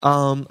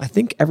I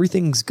think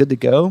everything's good to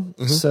go.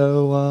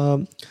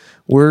 So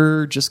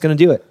we're just going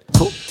to do it.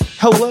 Cool.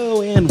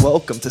 Hello and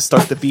welcome to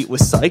Start the Beat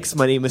with Sykes.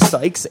 My name is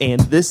Sykes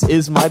and this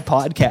is my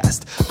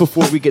podcast.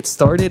 Before we get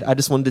started, I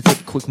just wanted to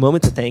take a quick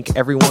moment to thank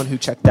everyone who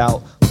checked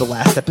out the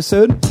last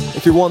episode.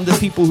 If you're one of the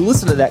people who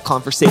listened to that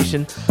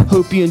conversation,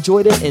 hope you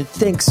enjoyed it and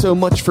thanks so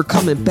much for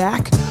coming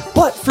back.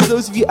 But for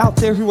those of you out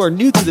there who are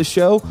new to the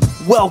show,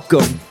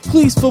 welcome.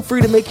 Please feel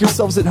free to make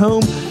yourselves at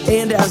home.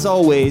 And as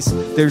always,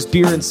 there's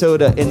beer and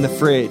soda in the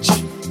fridge.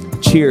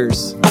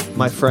 Cheers,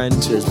 my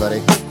friend. Cheers, buddy.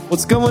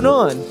 What's going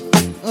on?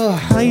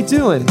 How you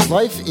doing?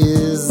 Life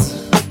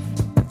is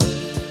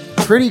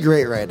pretty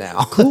great right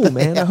now. Cool,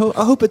 man. I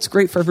hope it's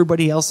great for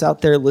everybody else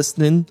out there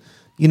listening.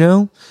 You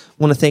know,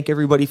 want to thank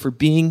everybody for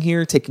being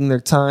here, taking their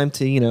time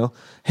to,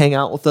 hang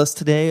out with us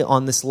today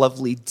on this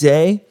lovely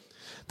day,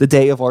 the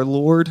day of our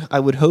Lord. I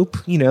would hope,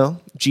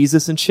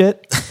 Jesus and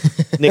shit.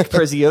 Nick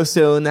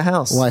Prezioso in the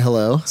house. Why,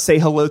 hello. Say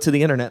hello to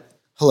the internet.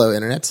 Hello,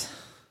 internet.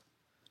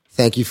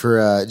 Thank you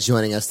for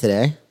joining us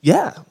today.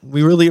 Yeah,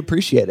 we really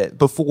appreciate it.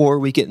 Before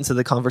we get into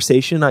the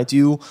conversation, I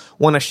do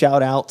want to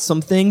shout out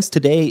some things.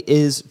 Today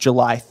is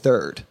July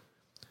 3rd.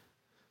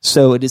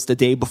 So it is the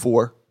day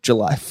before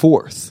July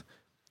 4th,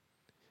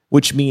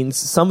 which means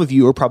some of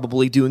you are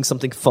probably doing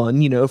something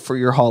fun, for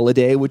your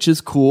holiday, which is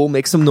cool.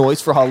 Make some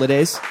noise for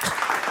holidays.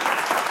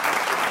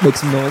 Make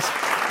some noise.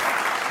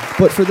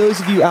 But for those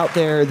of you out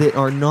there that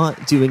are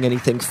not doing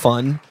anything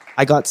fun,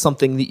 I got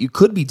something that you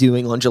could be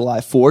doing on July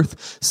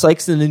 4th.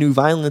 Sykes and the New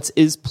Violence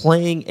is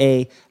playing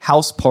a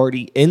house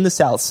party in the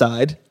South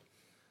Side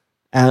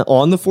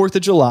on the 4th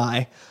of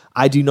July.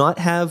 I do not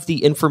have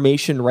the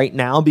information right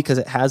now because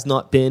it has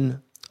not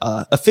been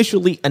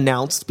officially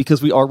announced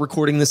because we are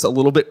recording this a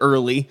little bit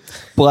early.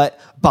 But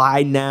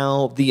by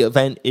now, the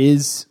event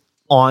is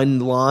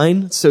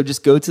online. So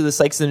just go to the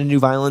Sykes and the New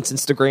Violence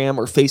Instagram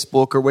or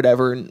Facebook or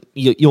whatever, and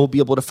you'll be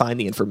able to find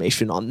the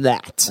information on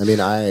that. I mean,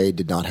 I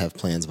did not have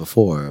plans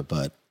before,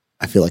 but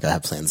I feel like I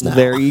have plans now.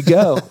 There you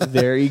go.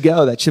 There you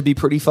go. That should be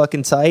pretty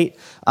fucking tight.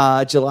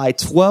 July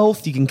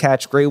 12th, you can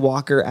catch Gray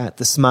Walker at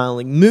the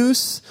Smiling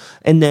Moose.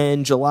 And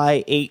then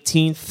July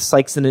 18th,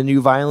 Sykes and the New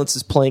Violence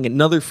is playing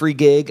another free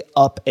gig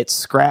up at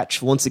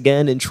Scratch once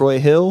again in Troy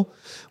Hill.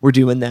 We're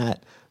doing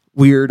that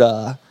weird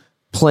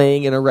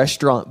playing in a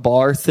restaurant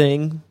bar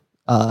thing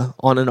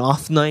on an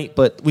off night,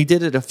 but we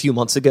did it a few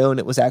months ago and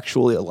it was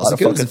actually a lot of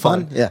fucking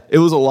fun. Yeah, it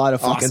was a lot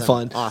of fucking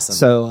fun. Awesome.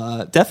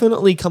 So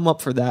definitely come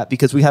up for that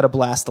because we had a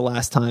blast the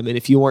last time, and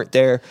if you weren't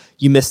there,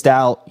 you missed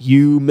out.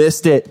 You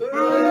missed it.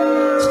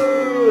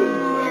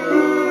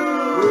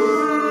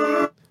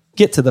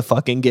 Get to the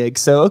fucking gig.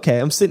 So, okay,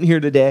 I'm sitting here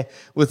today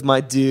with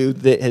my dude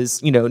that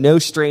is, no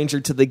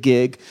stranger to the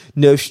gig,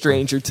 no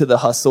stranger to the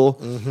hustle.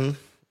 Mm-hmm.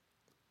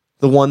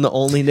 The one, the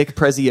only Nick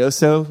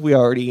Prezioso. We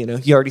already,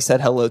 he already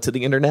said hello to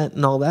the internet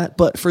and all that.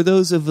 But for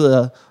those of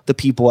the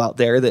people out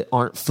there that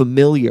aren't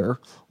familiar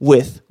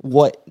with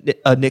what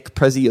a Nick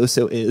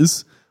Prezioso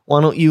is,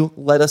 why don't you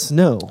let us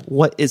know?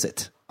 What is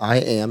it? I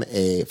am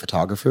a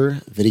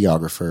photographer,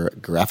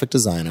 videographer, graphic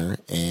designer,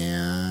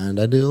 and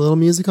I do a little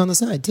music on the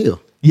side too.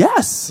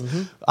 Yes.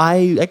 Mm-hmm.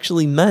 I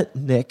actually met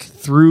Nick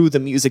through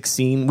the music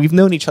scene. We've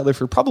known each other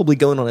for probably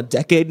going on a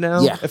decade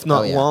now, if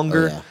not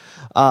longer. Oh, yeah.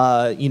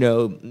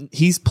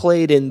 He's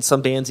played in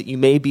some bands that you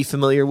may be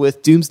familiar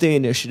with: Doomsday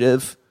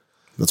Initiative,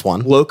 that's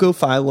one, Loco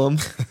Phylum,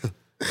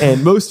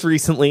 and most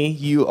recently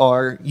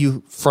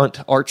you front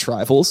Arch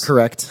Rivals.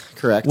 Correct.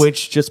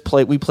 Which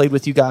we played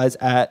with you guys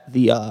at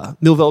the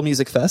Millville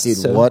Music Fest.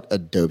 Dude, what a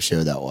dope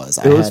show that was!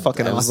 It was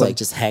fucking awesome. I was like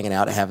just hanging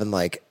out, having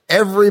like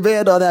every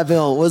band on that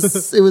bill.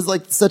 It was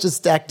like such a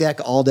stacked deck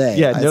all day.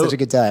 Yeah, I had such a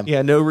good time.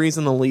 Yeah, no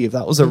reason to leave.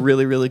 That was a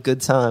really, really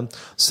good time.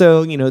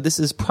 So this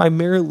is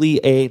primarily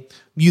a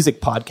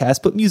music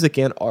podcast, but music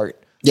and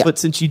art. Yeah. But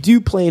since you do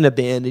play in a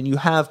band and you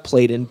have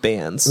played in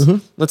bands,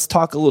 let's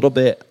talk a little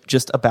bit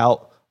just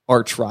about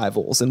Arch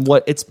Rivals and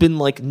what it's been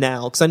like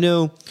now. Because I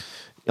know,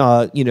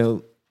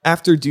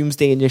 after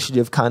Doomsday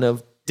Initiative kind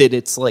of did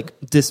its like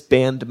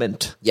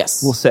disbandment,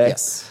 we'll say.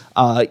 Yes.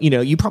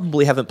 You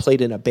probably haven't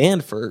played in a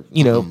band for,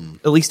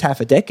 at least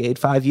half a decade,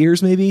 5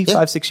 years, maybe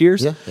 5-6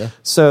 years. Yeah.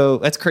 So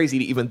that's crazy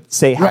to even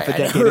say half a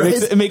decade. Know, right?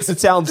 It makes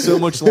it sound so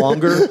much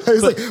longer. I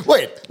was like,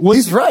 wait,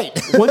 he's right.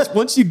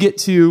 once you get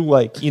to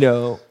like,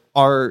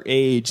 our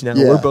age now,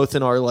 we're both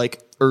in our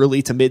like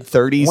early to mid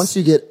 30s. Once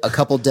you get a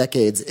couple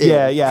decades in,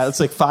 yeah, it's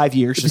like 5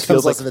 years. It just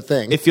feels like a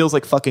thing. It feels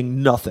like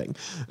fucking nothing.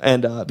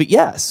 And but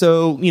yeah,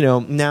 so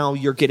now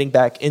you're getting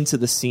back into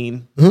the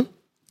scene. Mm-hmm.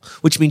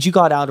 Which means you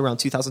got out around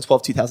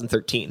 2012,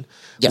 2013,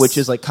 which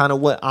is like kind of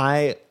what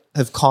I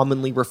have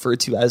commonly referred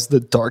to as the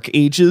dark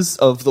ages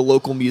of the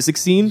local music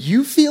scene.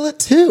 You feel it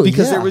too.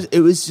 Because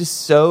it was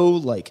just so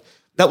like,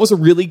 that was a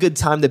really good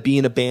time to be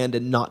in a band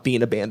and not be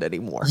in a band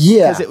anymore.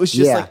 Yeah. Because it was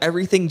just like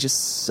everything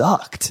just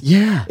sucked.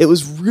 Yeah. It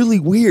was really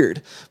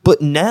weird.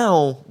 But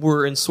now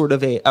we're in sort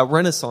of a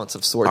renaissance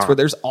of sorts where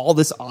there's all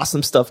this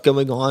awesome stuff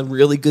going on,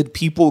 really good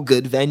people,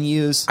 good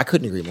venues. I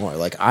couldn't agree more.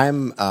 Like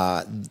I'm,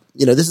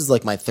 this is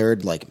like my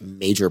third like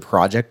major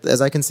project as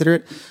I consider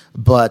it,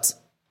 but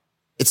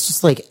it's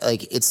just like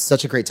it's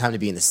such a great time to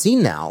be in the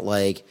scene now.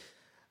 Like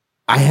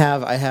I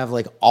have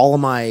like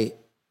I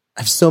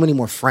have so many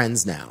more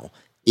friends now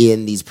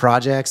in these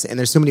projects, and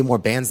there's so many more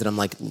bands that I'm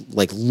like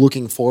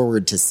looking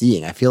forward to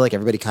seeing. I feel like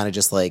everybody kind of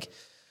just like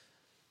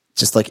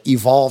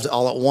evolved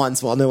all at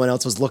once while no one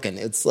else was looking.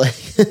 It's like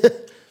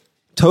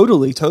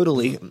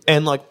Totally.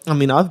 And like, I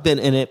mean, I've been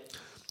in it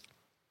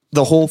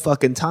the whole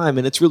fucking time,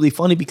 and it's really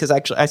funny because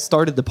actually I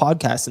started the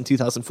podcast in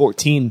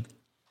 2014.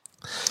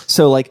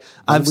 So like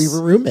we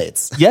were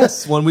roommates.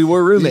 Yes, when we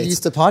were You roommates.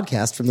 used to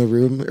podcast from the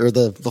room or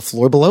the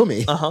floor below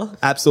me.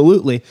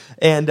 Absolutely.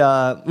 And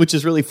which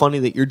is really funny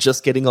that you're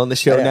just getting on the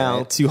show now,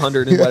 right.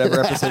 200 and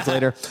whatever episodes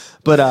later.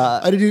 But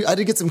I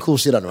did get some cool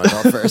shit under my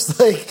belt first.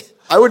 Like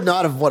I would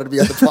not have wanted to be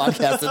on the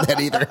podcast in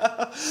that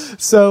either.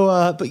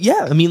 so but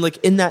yeah, I mean, like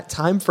in that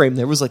time frame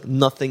there was like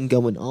nothing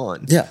going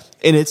on. Yeah.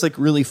 And it's like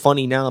really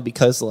funny now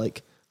because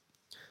like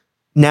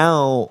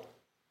now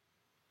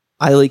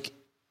I like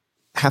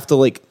have to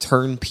like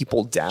turn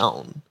people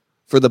down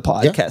for the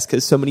podcast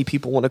because so many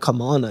people want to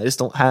come on. I just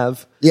don't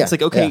have. Yeah, It's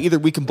like, okay, yeah. either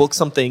we can book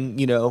something,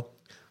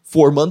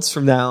 4 months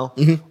from now,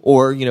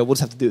 or we'll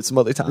just have to do it some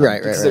other time. Right,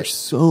 Because right. there's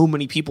so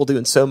many people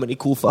doing so many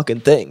cool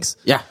fucking things.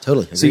 Yeah,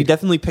 totally. So you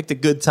definitely picked a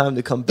good time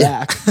to come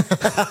back.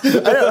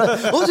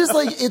 Well, just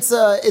like it's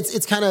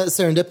kind of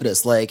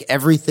serendipitous. Like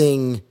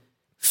everything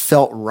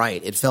felt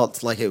right. It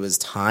felt like it was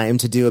time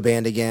to do a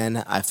band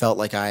again. I felt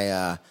like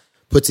I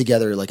put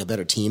together like a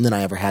better team than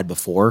I ever had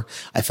before.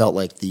 I felt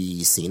like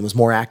the scene was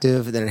more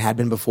active than it had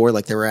been before.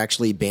 Like there were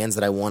actually bands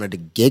that I wanted to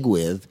gig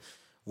with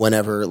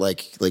whenever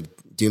like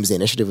Doomsday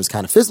Initiative was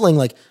kind of fizzling.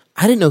 Like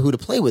I didn't know who to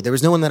play with. There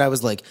was no one that I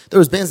was like, there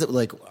was bands that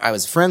like I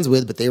was friends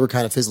with, but they were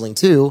kind of fizzling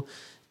too.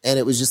 And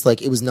it was just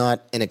like, it was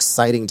not an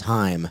exciting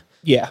time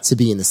Yeah. to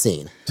be in the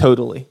scene.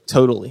 Totally.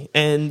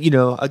 And,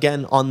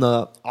 again, on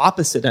the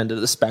opposite end of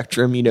the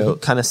spectrum,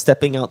 kind of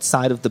stepping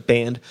outside of the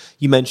band,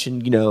 you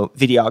mentioned,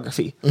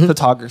 videography,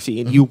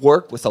 photography, and you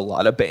work with a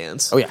lot of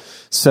bands. Oh, yeah.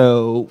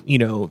 So,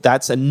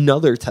 that's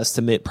another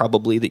testament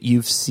probably that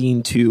you've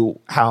seen to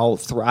how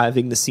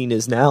thriving the scene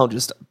is now,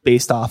 just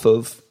based off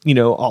of,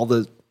 all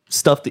the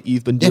stuff that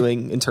you've been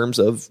doing in terms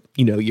of,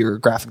 your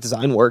graphic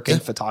design work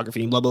and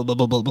photography and blah, blah, blah,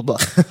 blah, blah, blah, blah.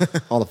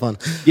 All the fun.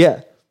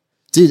 Yeah.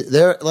 Dude,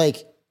 they're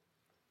like,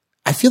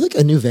 I feel like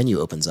a new venue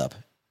opens up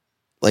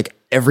like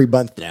every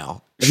month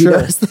now. Have you Sure.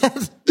 noticed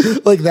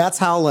that? Like that's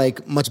how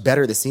like much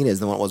better the scene is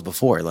than what it was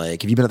before.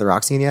 Like, have you been at the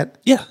Rock Scene yet?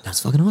 Yeah.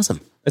 That's fucking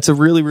awesome. It's a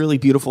really, really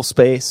beautiful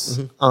space.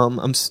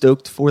 I'm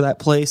stoked for that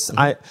place.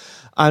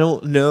 I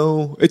don't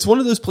know. It's one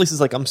of those places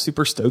like I'm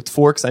super stoked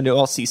for because I know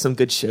I'll see some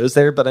good shows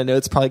there, but I know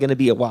it's probably going to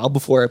be a while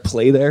before I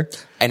play there.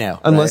 I know.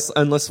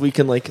 Unless we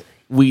can like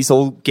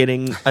weasel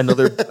getting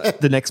another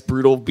the next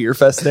Brutal Beer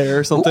Fest there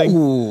or something.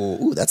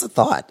 Ooh, that's a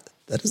thought.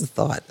 That is a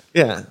thought.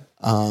 Yeah.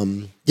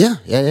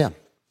 Yeah.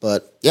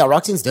 But yeah,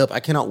 Rock Scene's dope. I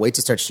cannot wait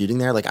to start shooting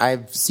there. Like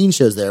I've seen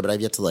shows there, but I've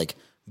yet to like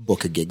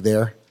book a gig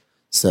there.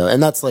 So,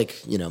 and that's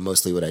like,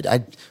 mostly what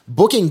I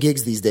booking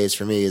gigs these days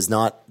for me is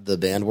not the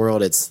band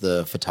world. It's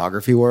the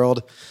photography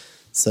world.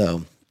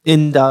 So,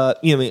 And,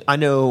 I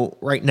know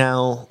right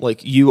now,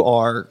 like you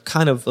are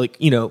kind of like,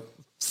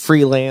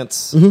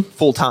 freelance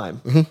full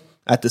time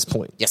at this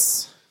point.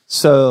 yes,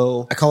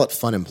 So I call it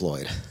fun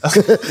employed.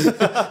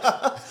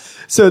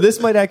 So this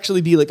might actually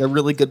be like a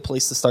really good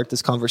place to start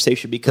this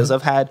conversation because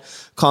I've had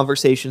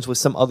conversations with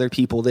some other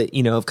people that,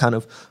 have kind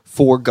of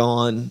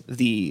foregone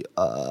the,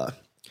 I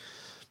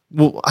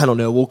don't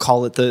know, we'll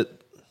call it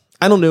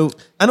I don't know.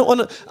 I don't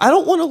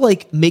want to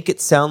like make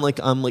it sound like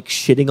I'm like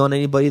shitting on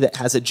anybody that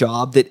has a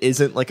job that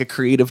isn't like a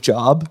creative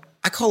job.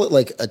 I call it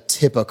like a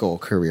typical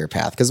career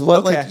path because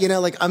what Okay.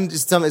 like I'm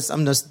just doing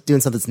something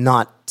that's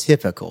not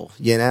typical.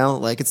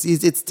 Like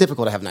it's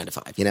typical to have 9 to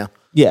 5.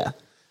 Yeah.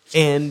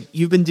 And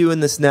you've been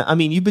doing this now. I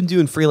mean, you've been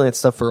doing freelance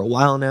stuff for a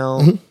while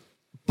now,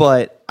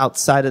 but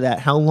outside of that,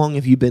 how long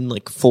have you been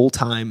like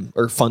full-time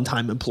or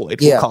fun-time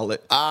employed? We'll call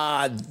it.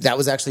 That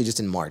was actually just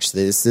in March.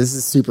 This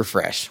is super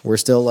fresh. We're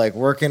still like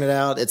working it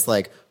out. It's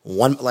like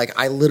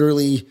I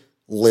literally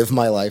live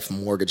my life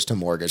mortgage to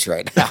mortgage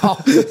right now.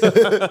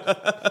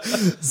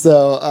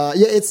 So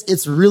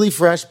it's really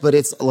fresh, but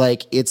it's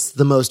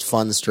the most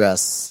fun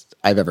stress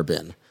I've ever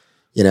been.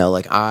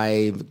 Like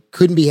I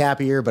couldn't be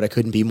happier, but I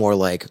couldn't be more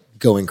like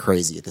going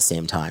crazy at the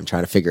same time,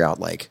 trying to figure out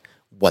like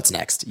what's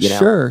next.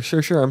 Sure.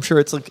 I'm sure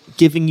it's like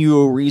giving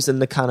you a reason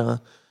to kind of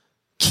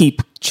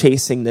keep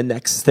chasing the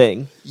next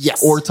thing.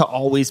 Yes. Or to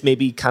always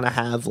maybe kind of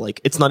have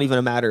like, it's not even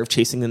a matter of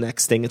chasing the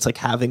next thing. It's like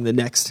having the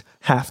next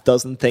half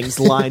dozen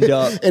things lined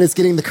up. And it's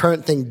getting the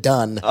current thing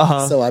done.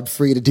 So I'm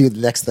free to do the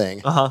next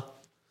thing.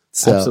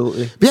 So,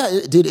 Absolutely.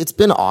 Yeah, dude, it's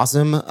been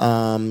awesome.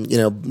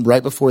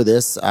 Right before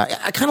this,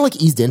 I kind of like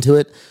eased into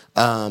it.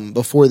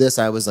 Before this,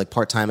 I was like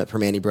part-time at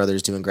Permane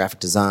Brothers doing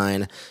graphic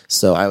design.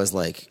 So I was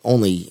like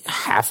only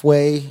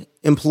halfway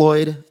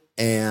employed.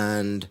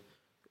 And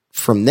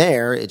from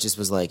there, it just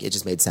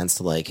made sense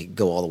to like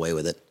go all the way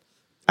with it.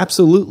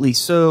 Absolutely.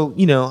 So,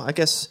 I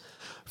guess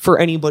for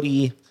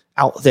anybody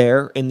out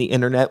there in the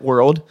internet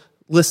world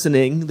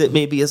listening that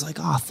maybe is like,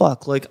 oh,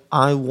 fuck, like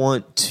I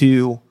want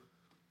to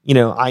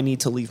I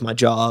need to leave my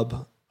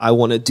job. I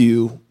want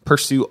to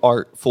pursue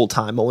art full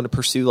time. I want to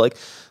pursue like,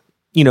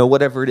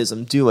 whatever it is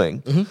I'm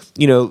doing.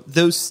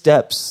 Those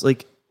steps,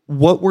 like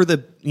what were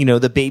the,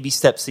 the baby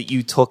steps that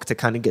you took to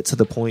kind of get to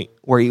the point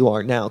where you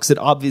are now? Because it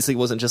obviously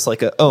wasn't just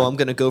like I'm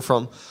going to go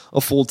from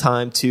a full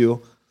time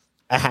to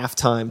a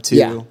half-time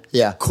to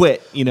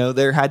quit.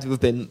 There had to have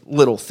been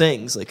little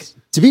things. Like,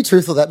 to be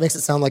truthful, that makes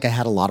it sound like I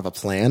had a lot of a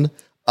plan.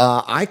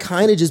 I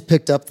kind of just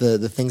picked up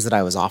the things that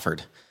I was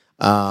offered.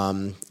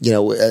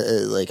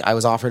 Like I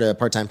was offered a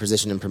part-time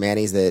position in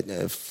Permanis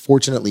that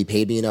fortunately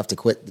paid me enough to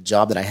quit the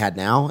job that I had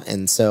now.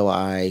 And so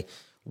I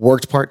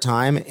worked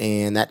part-time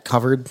and that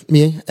covered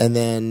me. And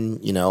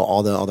then,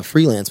 all the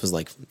freelance was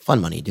like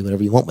fun money, do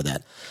whatever you want with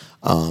that.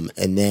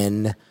 And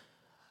then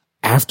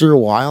after a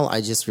while,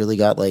 I just really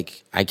got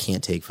like, I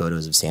can't take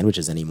photos of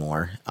sandwiches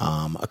anymore.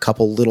 A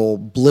couple little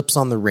blips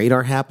on the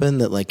radar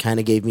happened that like kind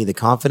of gave me the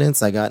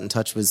confidence. I got in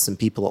touch with some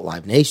people at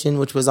Live Nation,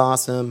 which was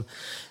awesome.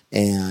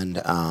 And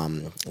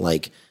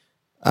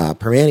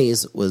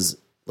Permanis was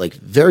like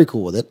very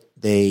cool with it.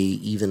 They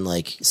even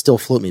like still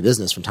float me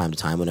business from time to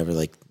time whenever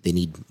like they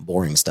need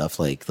boring stuff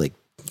like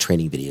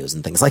training videos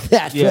and things like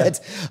that. Yeah. But,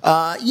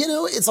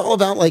 it's all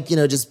about like,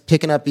 just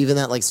picking up even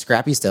that like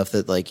scrappy stuff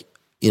that like,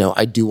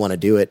 I do want to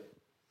do it.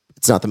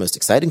 It's not the most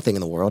exciting thing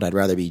in the world. I'd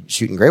rather be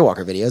shooting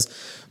Greywalker videos,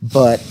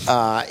 but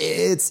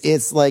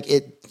it's like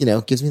it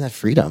gives me that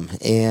freedom.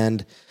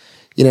 And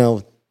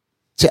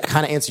to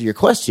kind of answer your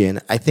question,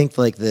 I think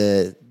like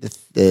the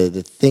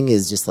thing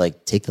is just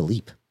like take the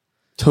leap.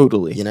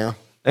 Totally.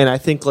 And I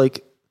think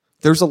like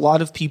there's a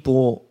lot of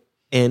people,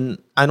 and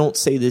I don't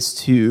say this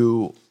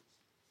to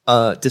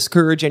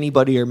discourage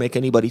anybody or make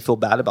anybody feel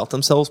bad about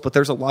themselves, but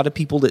there's a lot of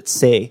people that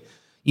say,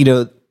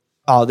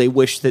 they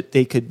wish that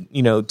they could,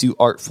 do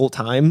art full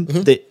time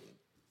that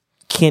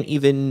can't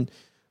even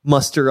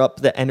muster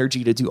up the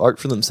energy to do art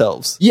for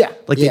themselves. Yeah.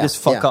 Like they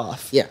just fuck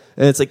off. Yeah.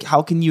 And it's like,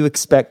 how can you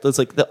expect, it's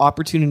like the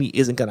opportunity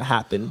isn't going to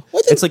happen.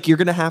 It's like, you're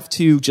going to have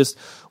to just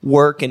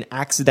work, and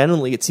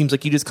accidentally, it seems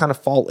like you just kind of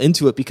fall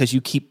into it because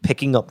you keep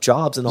picking up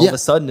jobs, and all of a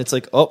sudden it's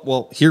like, oh,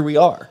 well, here we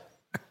are.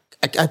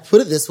 I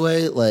put it this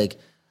way, like,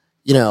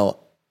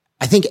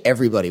 I think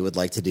everybody would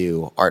like to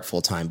do art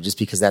full time just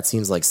because that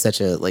seems like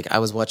such a, like, I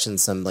was watching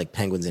some like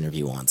Penguins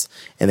interview once,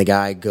 and the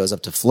guy goes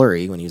up to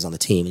Fleury when he was on the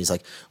team and he's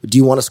like, do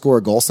you want to score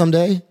a goal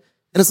someday? And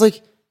it's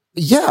like,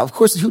 yeah, of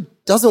course. Who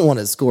doesn't want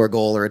to score a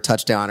goal or a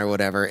touchdown or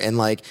whatever? And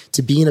like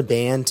to be in a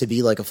band, to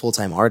be like a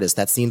full-time artist,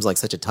 that seems like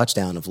such a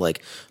touchdown of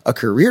like a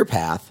career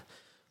path.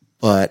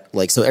 But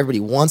like, so everybody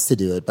wants to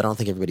do it, but I don't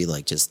think everybody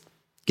like just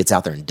gets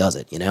out there and does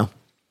it,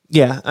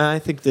 Yeah. I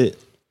think that,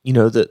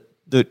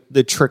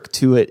 the trick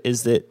to it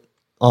is that,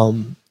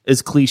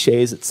 as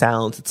cliche as it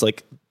sounds, it's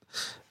like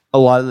a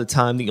lot of the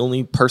time the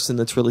only person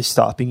that's really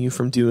stopping you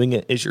from doing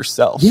it is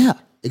yourself. Yeah,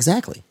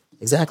 exactly.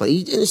 And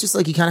it's just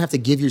like you kind of have to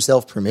give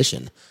yourself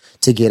permission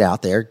to get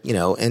out there,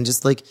 and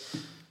just like,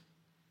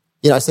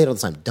 I say it all the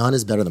time, done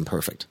is better than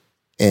perfect.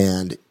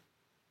 And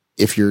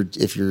if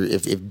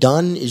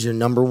done is your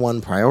number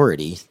one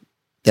priority,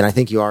 then I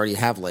think you already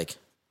have like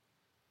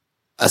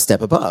a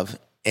step above,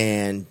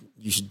 and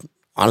you should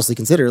honestly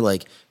consider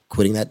like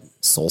quitting that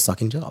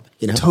soul-sucking job,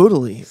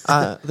 Totally.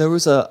 There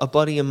was a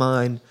buddy of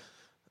mine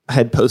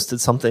had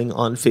posted something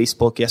on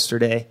Facebook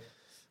yesterday,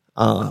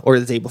 or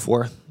the day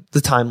before. The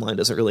timeline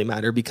doesn't really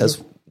matter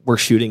because we're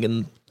shooting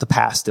in the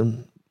past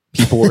and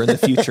people are in the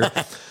future.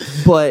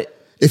 But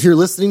if you're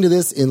listening to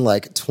this in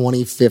like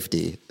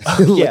 2050,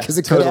 because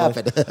it could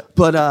happen.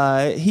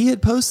 But he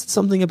had posted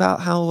something about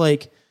how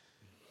like,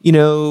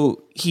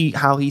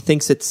 how he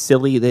thinks it's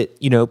silly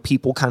that,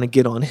 people kind of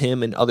get on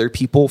him and other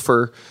people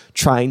for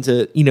trying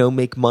to,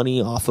 make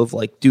money off of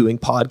like doing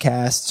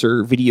podcasts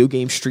or video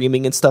game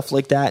streaming and stuff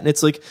like that. And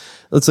it's like,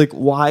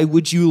 why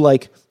would you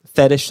like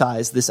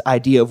fetishize this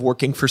idea of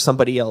working for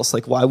somebody else?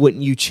 Like, why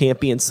wouldn't you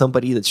champion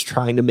somebody that's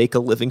trying to make a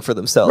living for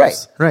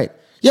themselves? Right.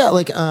 Yeah.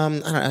 Like,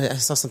 I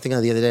saw something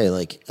the other day,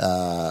 like,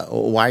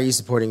 why are you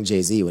supporting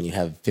Jay-Z when you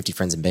have 50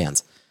 friends in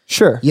bands?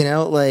 Sure. These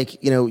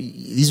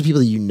are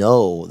people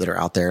that that are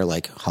out there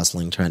like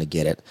hustling, trying to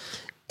get it.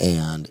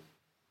 And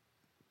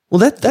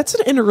well, that's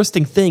an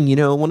interesting thing.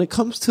 When it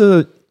comes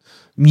to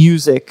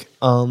music,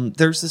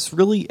 there's this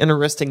really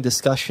interesting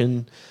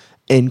discussion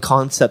and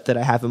concept that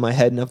I have in my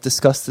head, and I've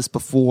discussed this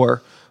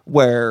before,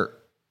 where,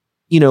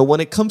 when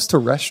it comes to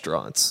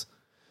restaurants,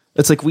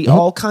 it's like we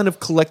all kind of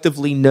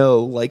collectively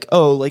know like,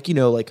 oh, like,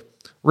 like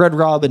Red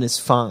Robin is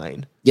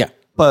fine. Yeah.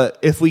 But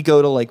if we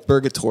go to like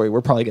Burgatory,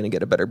 we're probably going to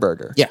get a better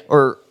burger. Yeah.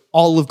 Or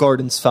Olive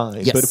Garden's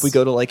fine. Yes. But if we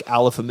go to like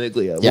Alla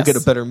Famiglia, we'll get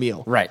a better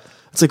meal. Right.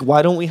 It's like,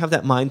 why don't we have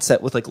that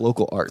mindset with like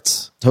local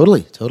arts?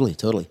 Totally.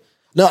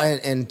 No,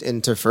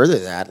 and to further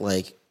that,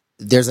 like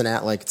there's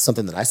like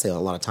something that I say a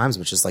lot of times,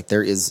 which is like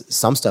there is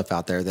some stuff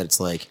out there that it's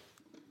like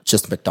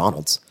just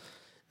McDonald's.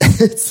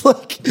 It's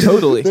like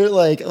totally. They're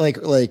like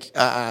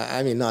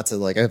I mean, not to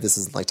like, I hope this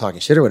isn't like talking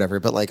shit or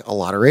whatever, but like a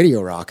lot of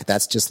radio rock,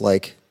 that's just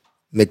like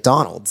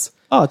McDonald's.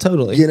 Oh,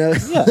 totally. Yeah.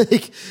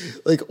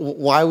 like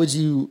why would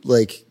you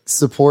like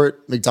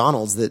support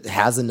McDonald's that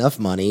has enough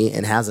money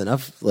and has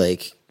enough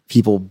like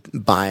people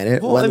buying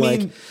it. Well, when I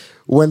mean-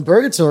 when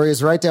Burgatory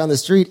is right down the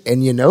street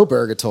and you know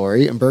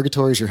Burgatory and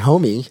Burgatory is your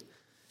homie.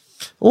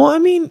 Well, I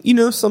mean,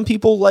 some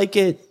people like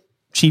it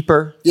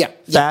cheaper,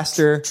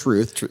 faster.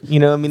 Truth.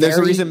 I mean, there's a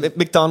Very- reason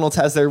McDonald's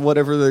has their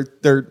whatever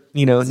their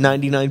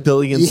 99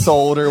 billion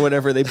sold or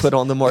whatever they put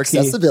on the marquee.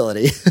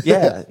 Accessibility.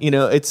 Yeah,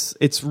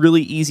 it's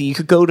really easy. You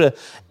could go to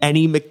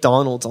any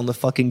McDonald's on the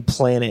fucking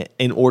planet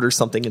and order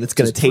something, and it's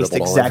going to Just taste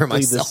dribbled all over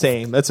exactly the myself.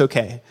 same. That's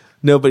okay.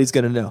 Nobody's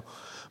going to know.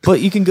 But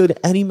you can go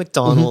to any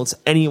McDonald's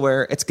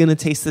anywhere. It's going to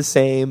taste the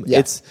same. Yeah.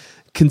 It's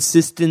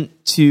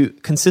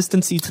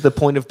consistency to the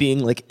point of being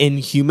like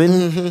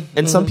inhuman.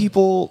 And some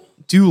people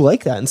do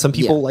like that, and some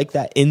people Yeah. like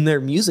that in their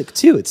music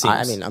too. It seems.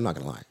 I mean, I'm not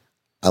gonna lie.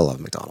 I love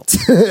McDonald's.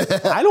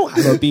 I don't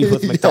have a beef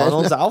with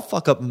McDonald's. I'll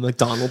fuck up a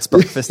McDonald's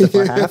breakfast if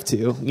I have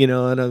to. You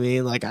know what I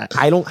mean? Like,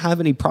 I don't have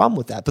any problem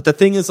with that. But the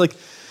thing is, like,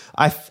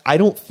 I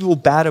don't feel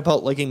bad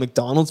about liking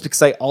McDonald's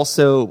because I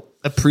also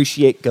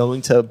appreciate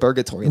going to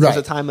Burgatory. There's a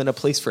Right. time and a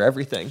place for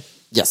everything.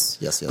 yes.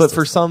 But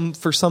for some,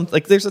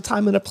 like, there's a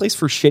time and a place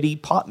for shitty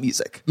pop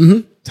music.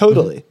 Mm-hmm.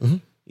 Totally.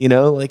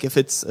 Like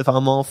if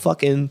I'm all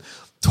fucking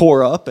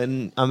tore up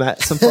and I'm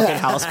at some fucking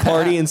house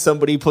party and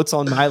somebody puts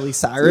on Miley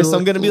Cyrus,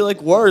 I'm gonna be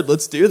like, word,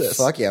 let's do this.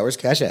 fuck yeah, where's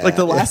Cash at? Like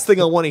the last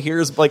thing I want to hear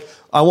is like,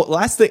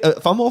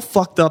 if I'm all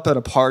fucked up at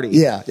a party,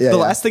 the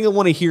last thing I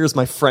want to hear is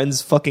my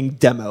friend's fucking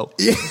demo.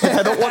 Like,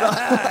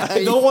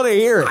 I don't want to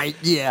hear it.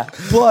 yeah.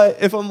 But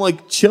if I'm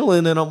like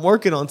chilling and I'm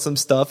working on some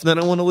stuff, then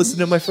I want to listen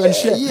to my friend's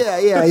shit.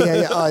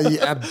 Yeah.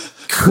 I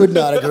could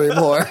not agree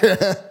more.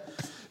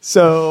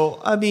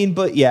 So, I mean,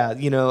 but yeah,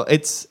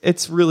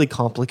 it's really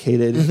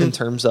complicated in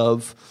terms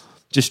of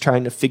just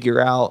trying to figure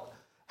out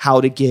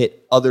how to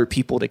get other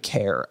people to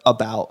care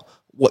about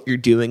what you're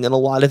doing. And a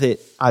lot of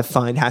it I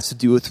find has to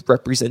do with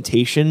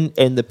representation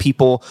and the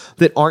people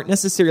that aren't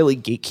necessarily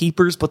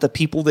gatekeepers, but the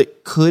people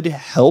that could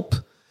help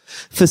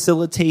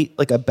facilitate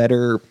like a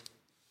better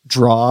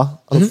draw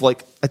of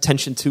like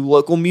attention to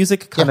local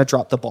music kind of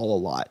drop the ball a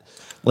lot.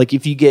 Like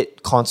if you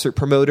get concert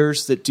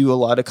promoters that do a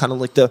lot of kind of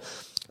like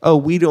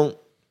we don't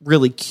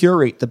really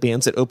curate the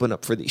bands that open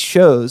up for these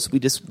shows. We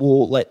just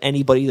will let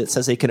anybody that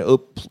says they can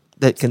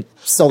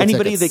Sell the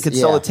anybody tickets. that can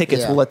sell the Yeah,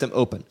 tickets, yeah. we'll let them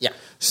open. Yeah.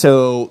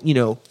 So,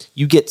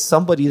 you get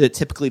somebody that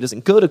typically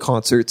doesn't go to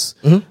concerts,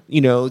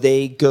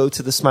 they go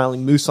to the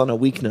Smiling Moose on a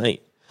weeknight.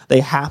 They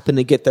happen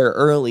to get there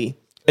early,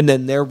 and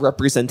then their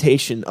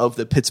representation of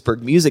the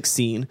Pittsburgh music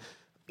scene,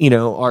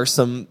 are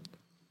some,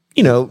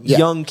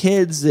 young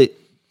kids that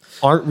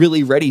aren't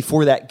really ready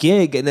for that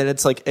gig. And then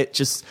it's like, it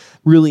just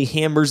really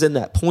hammers in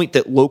that point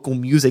that local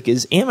music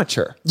is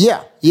amateur.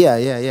 Yeah.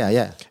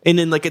 And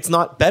then like, it's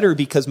not better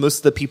because most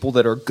of the people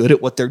that are good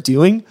at what they're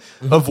doing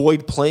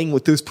avoid playing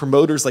with those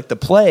promoters like the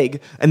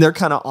plague, and they're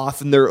kind of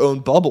off in their own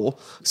bubble.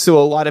 So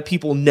a lot of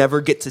people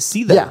never get to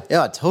see them.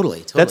 Yeah,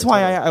 totally. That's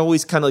why I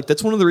always kind of like,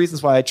 that's one of the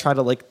reasons why I try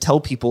to like tell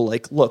people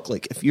like, look,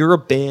 like if you're a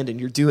band and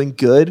you're doing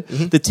good,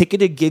 the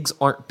ticketed gigs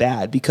aren't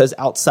bad, because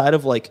outside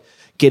of like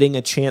getting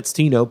a chance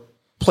to,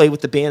 play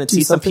with the band and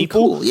see some something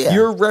people, cool, yeah.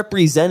 you're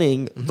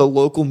representing the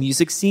local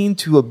music scene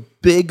to a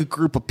big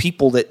group of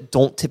people that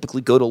don't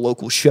typically go to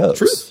local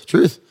shows.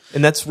 Truth.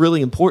 And that's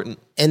really important.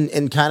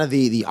 And kind of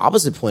the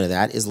opposite point of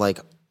that is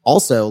like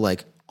also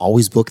like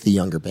always book the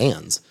younger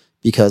bands,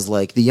 because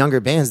like the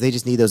younger bands, they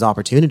just need those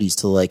opportunities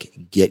to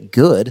like get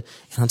good.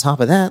 And on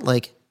top of that,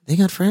 like they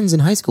got friends in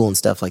high school and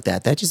stuff like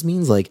that. That just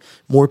means like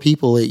more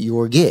people at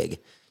your gig.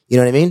 You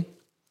know what I mean?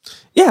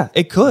 Yeah,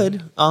 it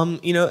could.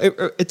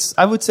 It's.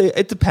 I would say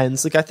it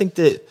depends. Like, I think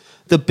that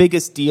the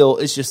biggest deal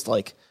is just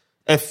like,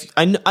 if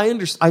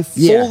I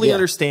fully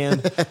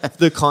understand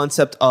the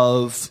concept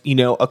of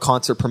a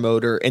concert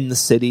promoter in the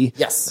city.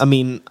 Yes. I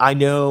mean, I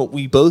know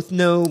we both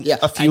know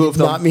a few of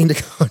them. Not mean to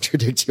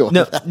contradict you. On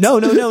that.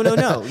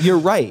 No. You're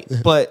right.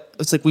 But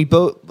it's like we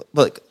both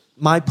like.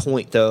 My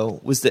point though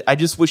was that I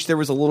just wish there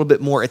was a little bit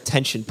more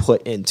attention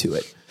put into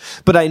it.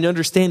 But I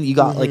understand you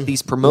got like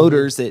these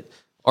promoters that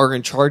are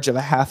in charge of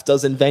a half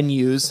dozen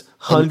venues,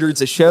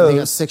 hundreds of shows. They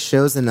got 6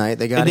 shows a night.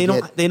 They got.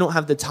 They don't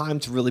have the time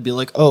to really be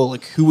like, oh,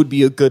 like who would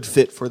be a good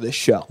fit for this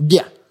show?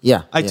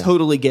 Yeah. I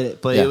totally get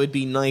it, but it would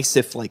be nice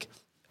if like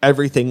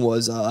everything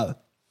was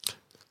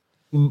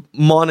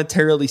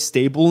monetarily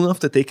stable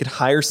enough that they could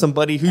hire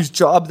somebody whose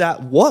job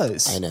that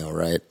was. I know,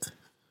 right?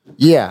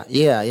 Yeah.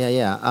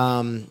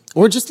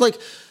 Or just like,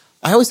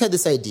 I always had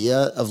this idea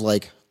of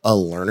like a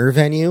learner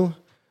venue,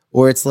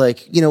 where it's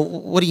like,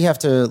 what do you have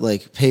to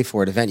like pay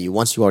for at a venue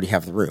once you already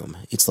have the room?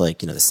 It's like,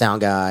 the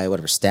sound guy,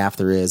 whatever staff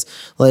there is.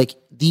 Like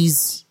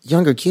these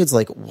younger kids,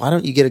 like, why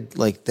don't you get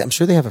I'm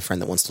sure they have a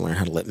friend that wants to learn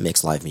how to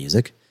mix live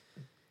music.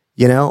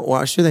 Well,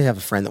 I'm sure they have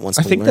a friend that wants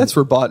to learn. I think that's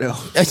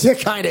Roboto. Yeah,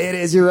 kind of it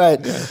is. You're right.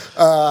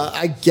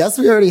 I guess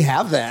we already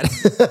have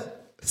that.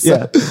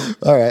 Yeah.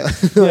 All right.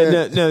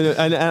 No.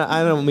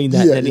 I don't mean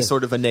that in any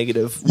sort of a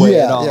negative way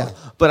at all. Yeah.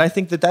 But I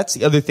think that that's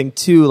the other thing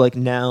too. Like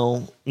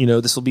now,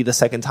 this will be the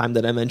second time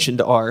that I mentioned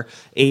our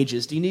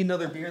ages. Do you need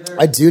another beer there?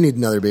 I do need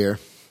another beer.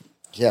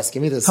 Yes,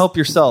 give me this. Help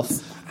yourself.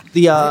 I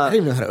don't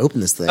even know how to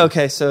open this thing.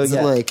 Okay, so Is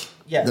it like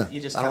yeah, no,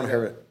 you just I don't kinda-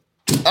 have it.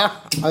 I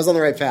was on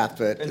the right path,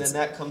 but And then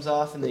that comes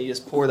off, and then you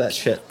just pour that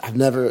shit.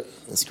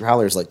 this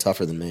growler's like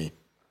tougher than me.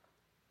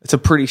 It's a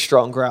pretty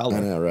strong growler. I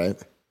know, right?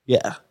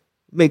 Yeah.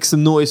 Make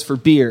some noise for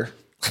beer.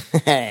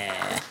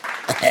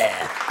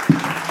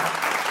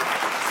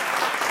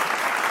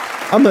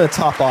 I'm going to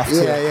top off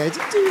too. Yeah,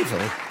 do your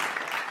thing.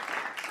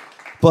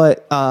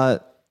 But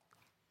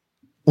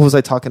what was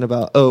I talking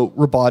about? Oh,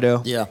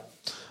 Roboto. Yeah.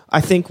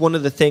 I think one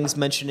of the things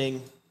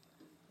mentioning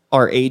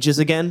our ages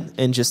again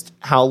and just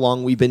how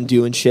long we've been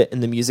doing shit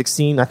in the music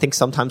scene, I think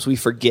sometimes we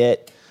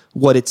forget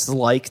what it's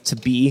like to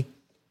be,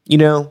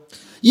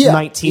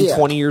 19,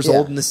 20 years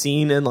old in the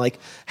scene, and like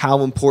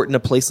how important a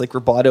place like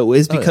Roboto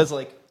is, because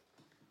like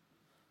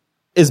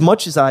as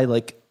much as I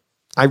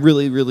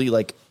really, really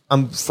like,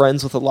 I'm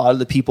friends with a lot of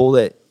the people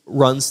that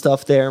run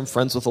stuff there. I'm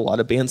friends with a lot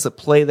of bands that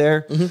play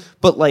there.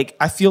 But like,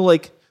 I feel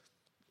like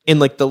in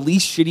like the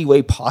least shitty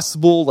way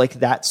possible,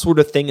 like that sort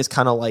of thing is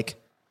kind of like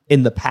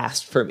in the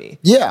past for me.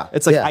 Yeah.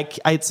 It's like,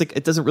 it's like,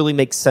 it doesn't really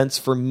make sense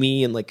for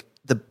me and like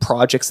the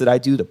projects that I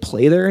do to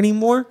play there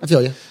anymore. I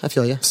feel you.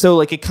 So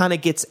like, it kind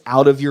of gets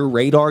out of your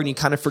radar and you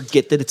kind of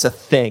forget that it's a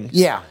thing.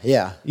 Yeah.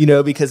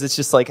 Because it's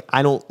just like,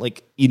 I don't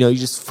like, you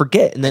just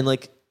forget. And then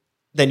like,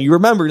 then you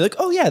remember, you're like,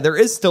 oh yeah, there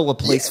is still a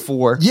place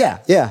for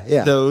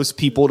those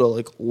people to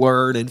like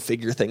learn and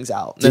figure things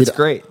out. And that's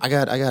great. I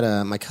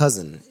got my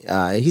cousin.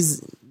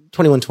 He's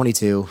 21,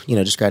 22.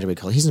 Just graduated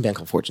college. He's in a band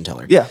called Fortune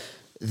Teller. Yeah,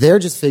 they're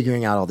just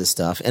figuring out all this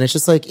stuff, and it's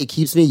just like it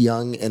keeps me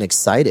young and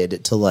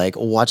excited to like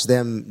watch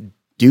them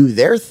do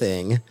their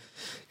thing,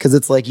 because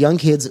it's like young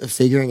kids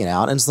figuring it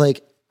out. And it's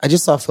like I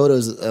just saw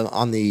photos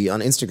on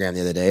Instagram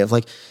the other day of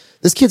like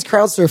this kid's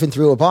crowd surfing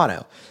through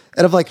Roboto.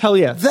 And I'm like, hell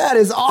yeah, that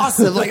is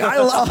awesome. Like,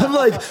 I'm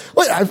like,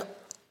 wait,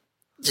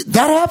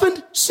 that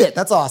happened? Shit,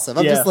 that's awesome.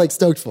 I'm just like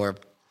stoked for him.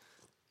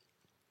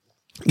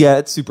 Yeah,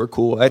 it's super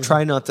cool. I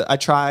try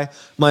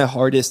my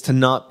hardest to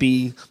not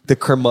be the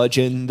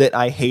curmudgeon that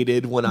I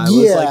hated when I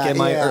was like in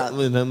my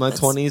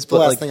 20s. But the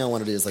last like, thing I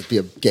want to do is like be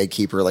a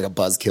gatekeeper, like a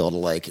buzzkill to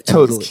like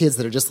totally these kids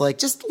that are just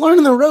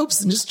learning the ropes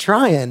and just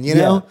trying,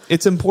 know?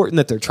 It's important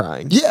that they're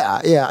trying.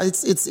 Yeah.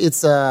 It's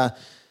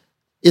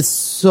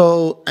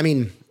so, I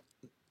mean,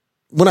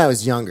 when I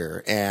was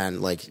younger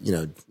and like,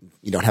 you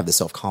don't have the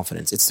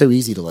self-confidence, it's so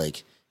easy to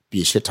like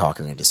be a shit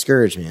talker and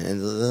discourage me.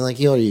 And then like,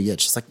 you get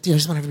just like, dude, I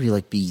just want everybody to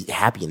like be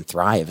happy and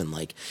thrive and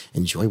like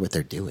enjoy what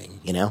they're doing,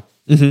 So,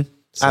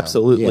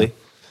 absolutely. Yeah.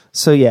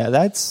 So yeah,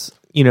 that's,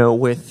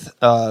 with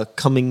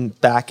coming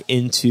back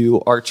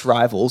into Arch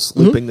Rivals,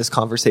 looping this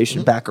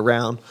conversation back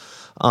around.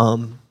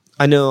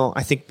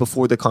 I think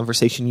before the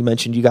conversation you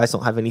mentioned you guys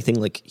don't have anything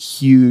like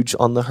huge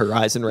on the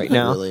horizon right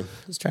now. Really.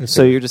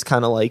 So you're just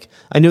kind of like,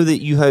 I know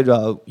that you had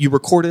you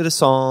recorded a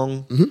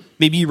song,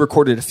 maybe you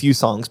recorded a few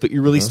songs, but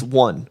you released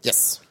one.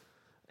 Yes.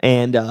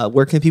 And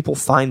where can people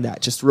find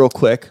that? Just real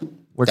quick,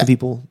 where can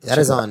people? That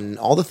is on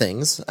all the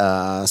things: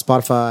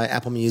 Spotify,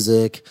 Apple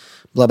Music,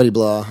 blah blah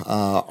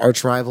blah.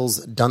 Arch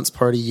Rivals Dunce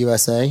Party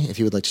USA. If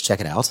you would like to check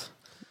it out.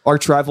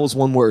 Arch Rivals,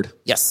 one word.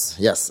 Yes.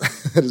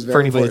 That is very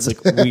for anybody that's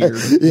like weird.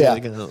 Yeah.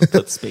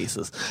 Put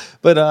spaces.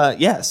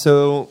 But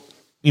so,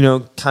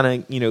 kind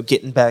of,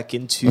 getting back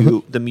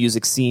into the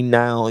music scene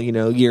now,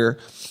 you're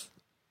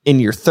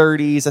in your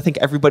 30s. I think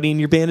everybody in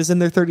your band is in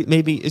their 30s.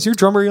 Maybe. Is your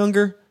drummer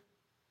younger?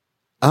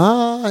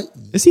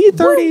 Is he in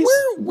 30s?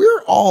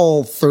 We're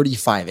all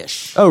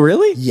 35-ish. Oh,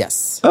 really?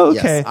 Yes. Oh,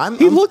 okay. Yes.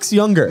 He looks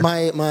younger.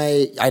 I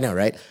know,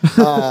 right?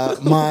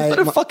 What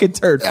a fucking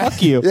turd.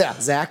 Fuck you. Yeah,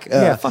 Zach.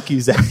 Fuck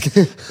you, Zach.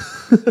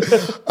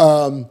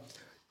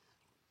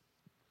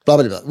 Blah,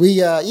 blah, blah.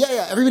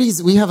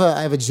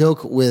 I have a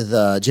joke with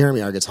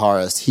Jeremy, our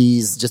guitarist.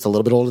 He's just a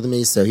little bit older than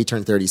me, so he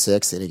turned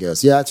 36, and he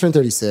goes, "Yeah, I turned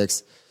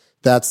 36.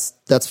 That's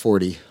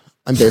 40.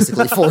 I'm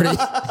basically 40."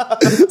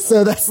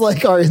 So that's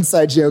like our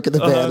inside joke in the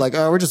band. Like,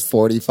 oh, we're just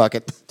 40. Fuck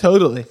it.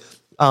 Totally.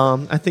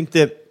 I think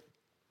that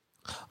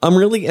I'm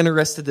really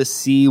interested to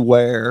see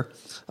where,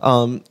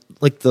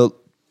 like the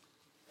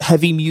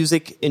heavy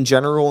music in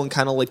general and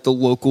kind of like the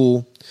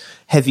local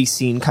heavy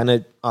scene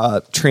kind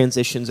of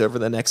transitions over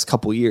the next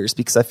couple years,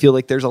 because I feel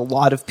like there's a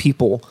lot of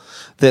people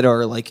that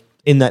are like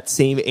in that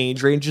same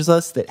age range as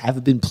us that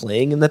haven't been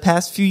playing in the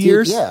past few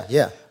years.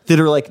 Yeah. That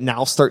are like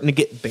now starting to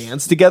get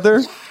bands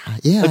together.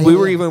 Yeah. Like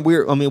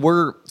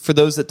we're for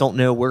those that don't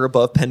know, we're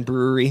above Penn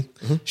Brewery.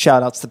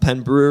 Shout outs to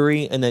Penn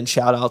Brewery, and then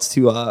shout outs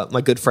to my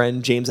good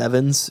friend James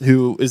Evans,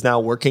 who is now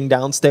working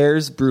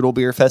downstairs, Brutal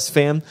Beer Fest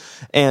fan.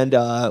 And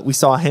we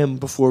saw him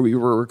before we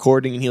were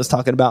recording, and he was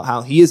talking about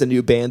how he is a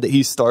new band that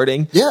he's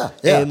starting. Yeah.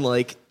 And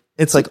like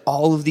it's like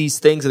all of these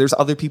things, and there's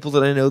other people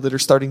that I know that are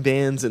starting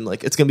bands, and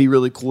like it's gonna be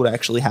really cool to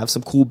actually have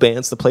some cool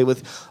bands to play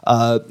with.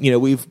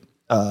 We've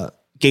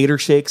Gator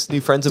Shakes,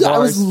 new friends of ours. I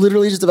was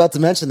literally just about to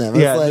mention them.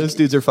 Yeah, those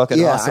dudes are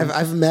fucking awesome.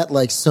 I've met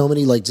like so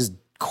many like just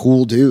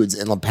cool dudes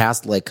in the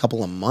past like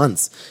couple of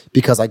months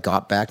because I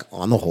got back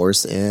on the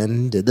horse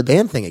and did the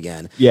band thing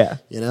again. Yeah.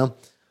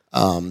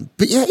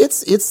 But yeah,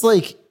 it's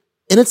like,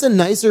 and it's a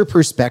nicer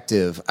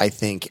perspective, I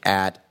think,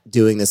 at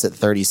doing this at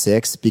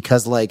 36,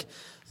 because like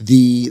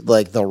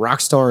the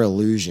rock star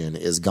illusion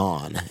is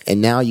gone,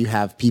 and now you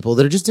have people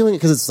that are just doing it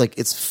because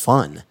it's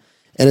fun,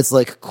 and it's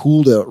like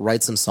cool to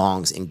write some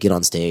songs and get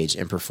on stage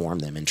and perform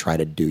them and try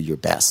to do your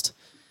best.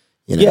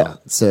 You know? Yeah.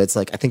 So it's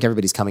like I think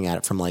everybody's coming at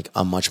it from like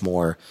a much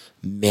more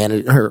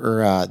managed,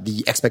 or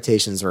the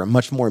expectations are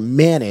much more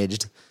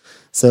managed.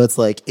 So it's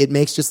like it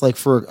makes just like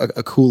for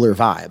a cooler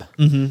vibe.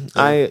 Mm-hmm.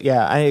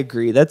 I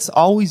agree. That's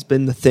always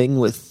been the thing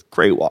with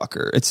Grey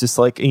Walker. It's just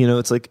like, you know,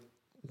 it's like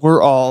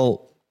we're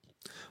all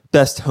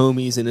best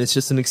homies, and it's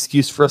just an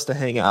excuse for us to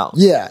hang out.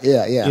 Yeah.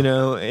 You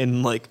know,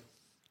 and like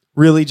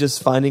really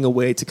just finding a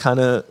way to kind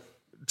of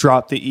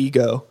drop the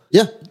ego.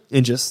 Yeah.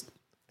 And just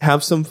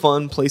have some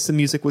fun, play some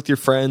music with your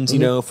friends. You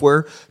know, if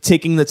we're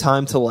taking the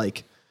time to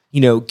like, you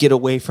know, get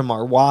away from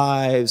our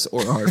wives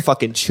or our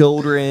fucking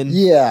children,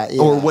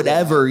 or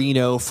whatever, you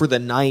know, for the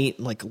night,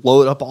 like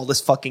load up all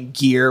this fucking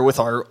gear with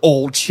our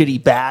old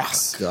shitty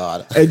backs,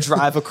 and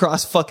drive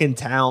across fucking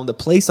town to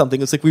play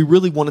something. It's like we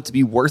really want it to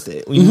be worth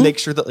it. We make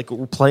sure that like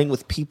we're playing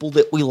with people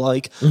that we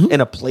like,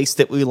 in a place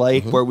that we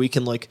like, where we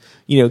can like,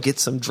 you know, get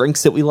some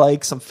drinks that we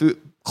like, some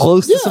food.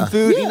 Close to some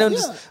food, you know,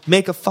 just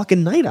make a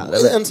fucking night out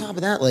of it. On top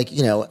of that, like,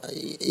 you know,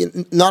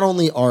 not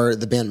only are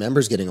the band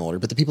members getting older,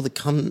 but the people that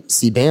come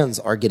see bands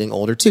are getting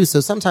older too. So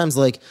sometimes,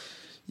 like,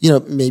 you know,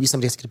 maybe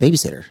somebody has to get a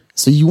babysitter.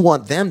 So you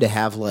want them to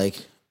have like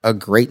a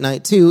great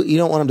night too. You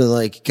don't want them to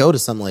like go to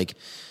some like,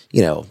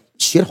 you know,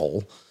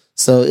 shithole.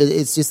 So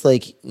it's just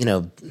like, you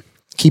know,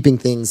 keeping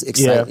things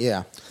exciting.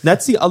 Yeah.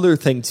 That's the other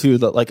thing too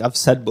that like I've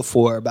said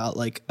before about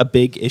like a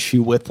big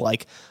issue with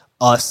like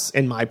us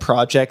and my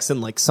projects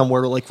and like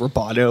somewhere like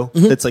Roboto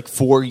that's like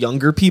for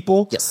younger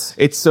people. Yes.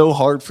 It's so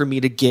hard for me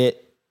to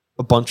get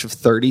a bunch of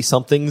 30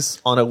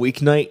 somethings on a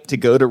weeknight to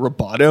go to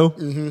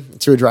Roboto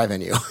to a drive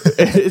venue.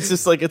 It's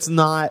just like it's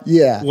not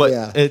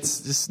it's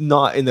just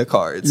not in the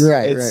cards.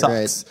 Right, it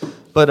sucks.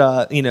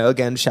 But you know,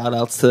 again, shout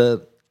outs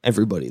to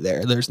everybody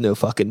there. There's no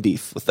fucking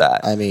beef with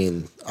that. I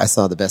mean, I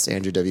saw the best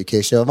Andrew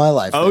WK show of my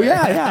life. Oh there.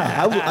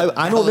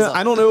 I don't know.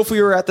 I don't know if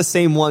we were at the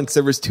same one because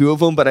there was two of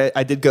them, but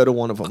I did go to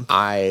one of them.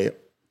 I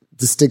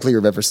distinctly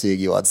remember seeing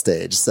you on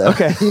stage. So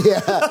okay,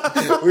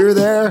 yeah, we were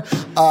there.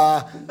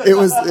 It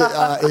was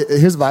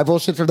here's my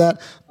bullshit from that.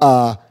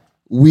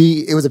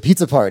 It was a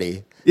pizza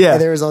party. Yeah.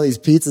 And there was all these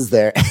pizzas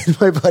there. And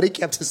my buddy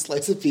kept a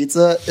slice of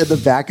pizza in the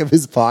back of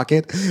his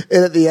pocket.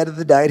 And at the end of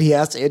the night, he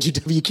asked Andrew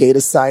WK to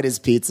sign his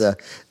pizza.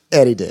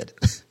 And he did.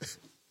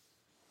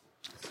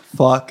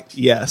 Fuck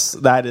yes,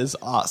 that is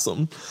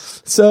awesome.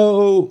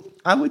 So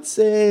I would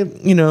say,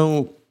 you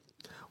know,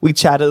 we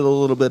chatted a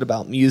little bit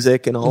about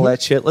music and all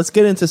that shit. Let's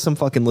get into some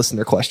fucking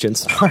listener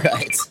questions. All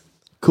right.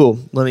 Cool.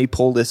 Let me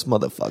pull this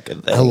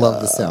motherfucking thing. I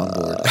love the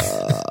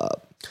soundboard.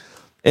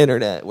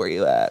 Internet, where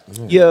you at?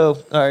 Yo,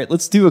 all right,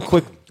 let's do a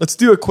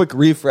quick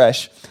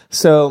refresh.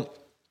 So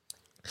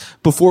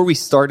before we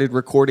started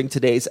recording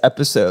today's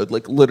episode,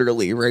 like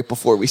literally right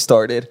before we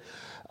started,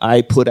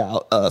 I put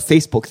out a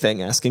Facebook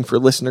thing asking for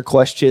listener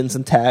questions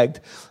and tagged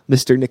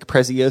Mr. Nick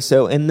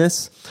Prezioso in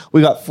this.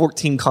 We got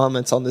 14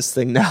 comments on this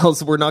thing now,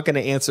 so we're not going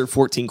to answer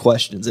 14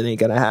 questions. It ain't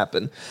going to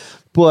happen.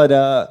 But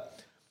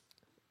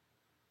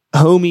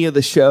homie of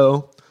the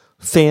show,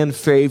 fan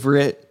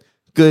favorite,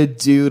 good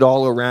dude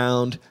all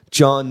around,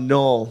 John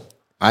Knoll.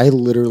 I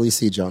literally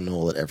see John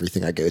Knoll at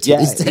everything I go to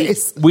these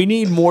days. We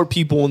need more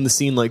people in the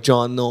scene like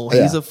John Knoll.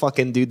 He's a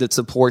fucking dude that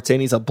supports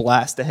and he's a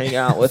blast to hang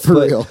out with.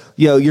 For real.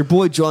 Yo, your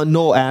boy John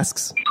Knoll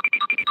asks,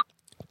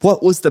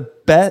 what was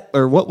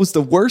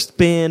the worst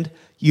band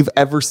you've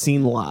ever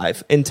seen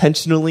live,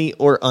 intentionally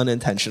or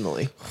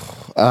unintentionally?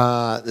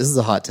 This is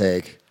a hot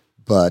take,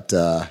 but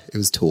it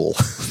was Tool.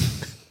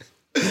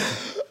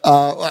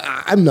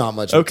 I'm not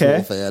much of a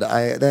Tool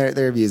fan.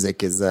 Their music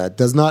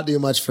does not do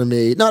much for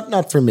me.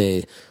 Not for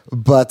me.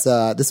 But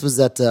this was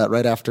at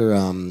right after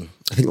I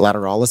think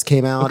Lateralis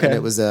came out, and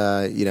it was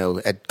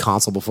at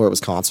console before it was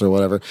console or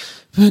whatever.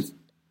 But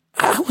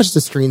I watched a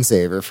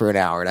screensaver for an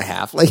hour and a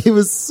half. Like it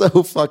was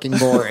so fucking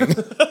boring.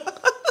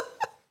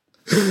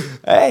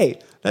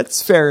 Hey,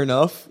 that's fair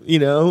enough. You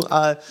know,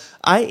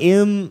 I'm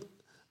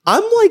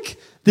like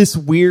this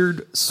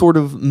weird sort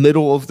of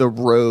middle of the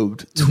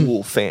road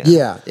Tool fan.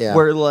 Yeah.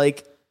 Where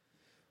like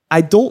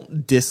I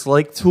don't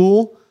dislike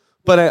Tool,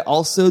 but I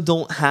also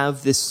don't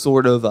have this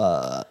sort of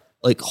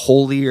like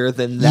holier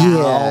than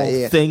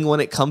thou thing when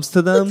it comes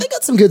to them. They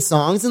got some good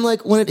songs, and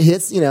like when it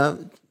hits, you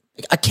know,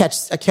 I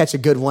catch a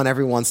good one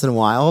every once in a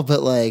while,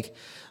 but like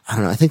I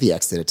don't know. I think the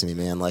X did it to me,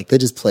 man. Like they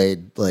just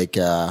played like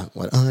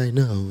what I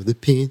know the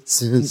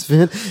pizza's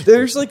fit.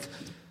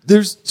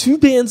 There's two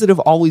bands that have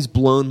always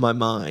blown my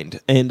mind,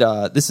 and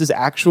this is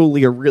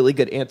actually a really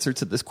good answer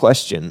to this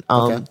question.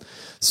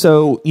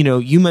 So, you know,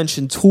 you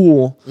mentioned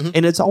Tool,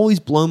 and it's always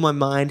blown my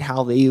mind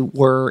how they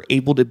were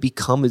able to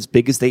become as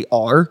big as they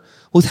are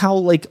with how,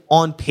 like,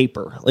 on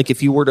paper, like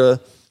if you were to,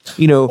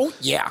 you know,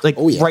 you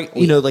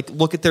know, like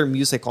look at their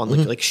music on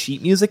like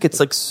sheet music, it's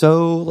like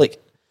so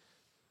like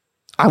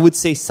I would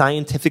say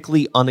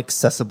scientifically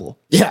unaccessible.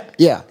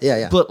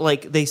 Yeah. But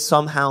like they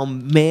somehow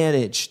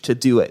managed to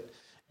do it.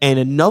 And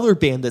another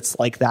band that's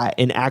like that,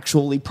 and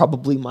actually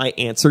probably my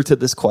answer to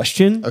this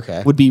question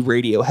would be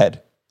Radiohead.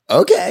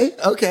 Okay.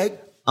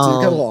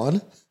 Go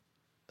on.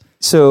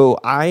 So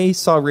I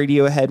saw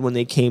Radiohead when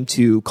they came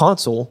to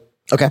console.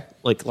 Okay.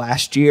 Like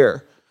last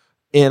year.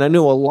 And I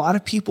know a lot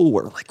of people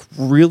were like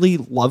really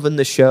loving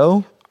the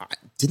show.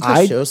 Didn't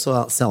the show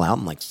sell out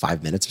in like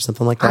 5 minutes or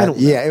something like that? I don't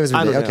know. Yeah, it was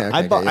I don't okay,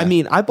 know. okay, I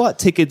mean, I bought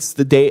tickets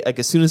the day, like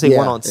as soon as they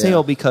went on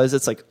sale, because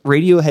it's like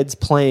Radiohead's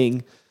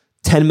playing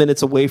 10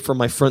 minutes away from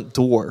my front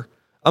door.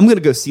 I'm going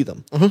to go see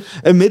them.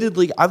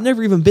 Admittedly, I've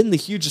never even been the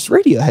hugest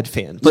Radiohead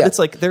fan, but it's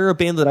like they're a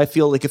band that I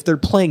feel like if they're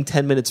playing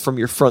 10 minutes from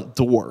your front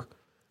door,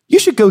 you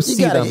should go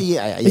see them.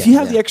 If you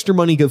have the extra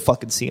money, go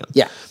fucking see them.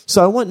 Yeah.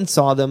 So I went and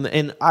saw them,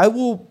 and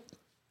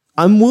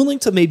I'm willing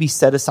to maybe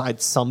set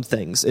aside some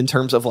things in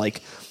terms of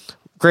like,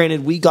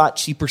 granted, we got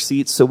cheaper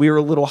seats, so we were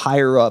a little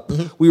higher up.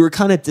 We were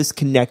kind of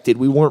disconnected.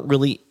 We weren't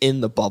really in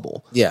the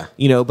bubble. Yeah.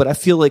 You know, but I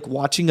feel like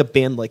watching a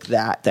band like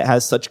that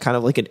has such kind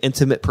of like an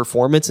intimate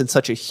performance in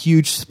such a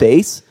huge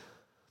space,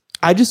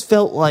 I just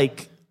felt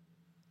like,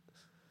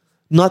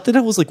 not that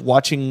I was like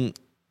watching,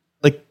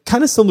 like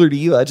kind of similar to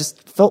you, I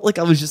just felt like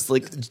I was just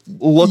like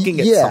looking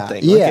at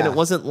something. Like, and it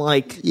wasn't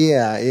like...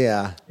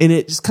 Yeah. And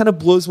it just kind of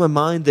blows my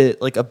mind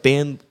that like a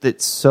band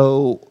that's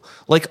so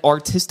like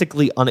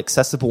artistically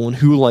inaccessible and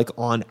who like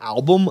on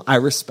album I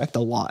respect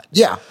a lot.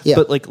 Yeah.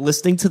 But like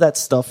listening to that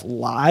stuff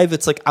live,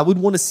 it's like I would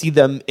want to see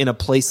them in a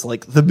place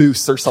like the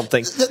Moose or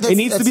something. It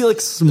needs to be like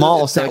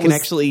small so I can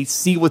actually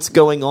see what's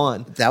going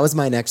on. That was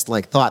my next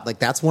like thought. Like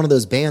that's one of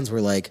those bands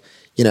where like,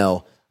 you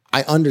know,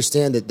 I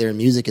understand that their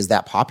music is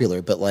that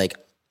popular, but like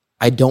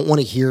I don't want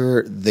to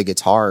hear the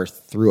guitar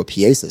through a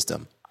PA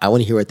system. I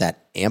want to hear what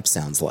that amp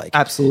sounds like.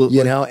 Absolutely.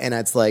 You know, and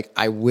it's like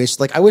I wish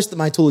that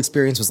my Tool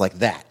experience was like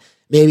that.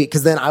 Maybe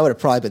because then I would have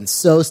probably been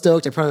so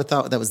stoked. I probably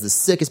thought that was the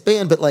sickest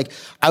band, but like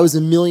I was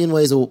a million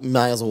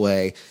miles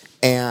away,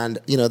 and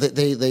you know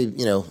they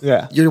you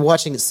know you're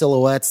watching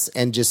silhouettes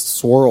and just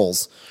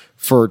swirls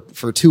for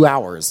 2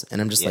 hours, and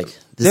I'm just like,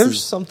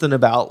 there's something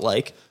about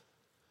like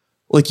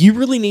you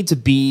really need to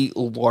be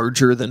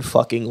larger than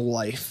fucking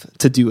life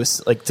to do a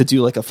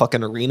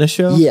fucking arena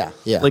show. Yeah.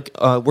 Like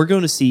we're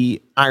going to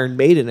see Iron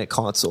Maiden at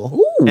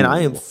Console, and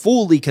I am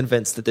fully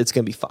convinced that it's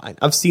going to be fine.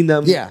 I've seen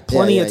them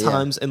plenty of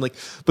times, and like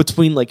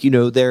between like you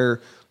know their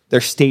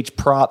stage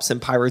props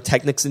and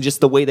pyrotechnics and just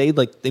the way they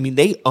like. I mean,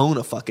 they own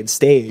a fucking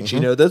stage.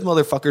 You know, those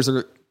motherfuckers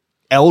are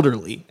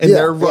elderly and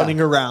they're running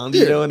around.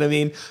 You know what I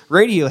mean?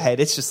 Radiohead,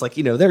 it's just like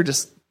you know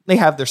they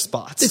have their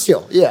spots. It's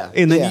chill,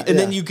 and then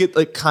then you get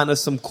like kind of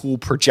some cool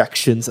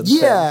projections and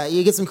things.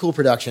 You get some cool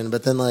production,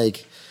 but then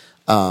like,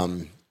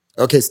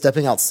 okay,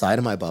 stepping outside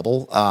of my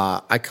bubble,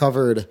 I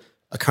covered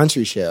a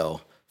country show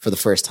for the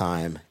first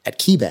time at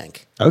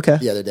KeyBank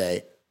the other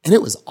day, and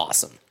it was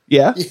awesome.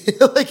 Yeah,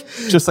 like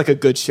just like a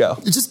good show.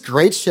 It's just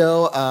great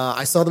show.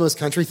 I saw the most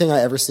country thing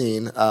I ever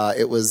seen.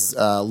 It was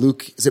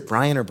Luke. Is it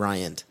Brian or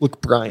Bryant?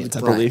 Luke Bryant, I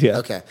believe. Yeah.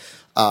 Okay.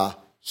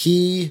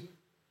 He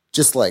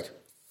just like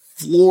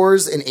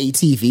floors an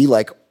ATV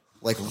like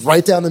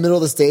right down the middle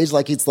of the stage,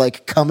 like it's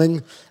like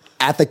coming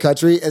at the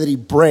country, and then he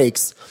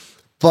breaks.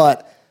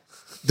 But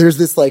there's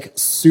this like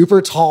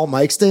super tall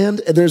mic stand,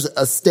 and there's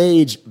a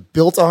stage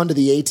built onto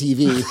the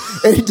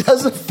ATV, and he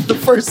does the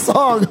first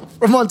song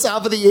from on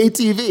top of the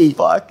ATV.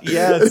 Fuck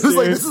yeah! It was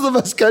like, this is the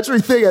most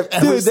country thing I've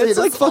ever seen. That's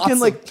like fucking awesome.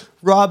 Like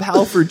Rob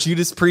Halford,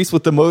 Judas Priest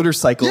with the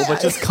motorcycle,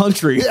 but just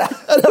country. Yeah,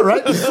 I know,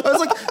 right? I was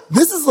like,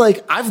 this is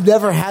like I've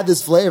never had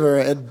this flavor,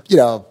 and you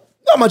know.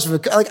 Not much of a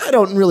like. I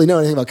don't really know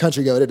anything about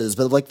country go. It is,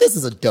 but like this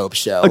is a dope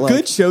show.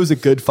 Good show's a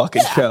good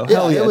fucking show.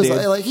 Hell yeah, it was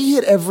dude. Like he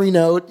hit every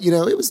note. You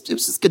know, it was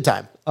just a good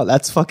time. Oh,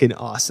 that's fucking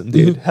awesome,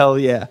 dude. Hell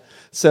yeah.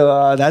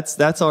 So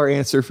that's our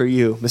answer for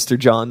you, Mr.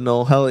 John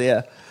Knoll. Hell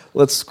yeah.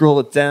 Let's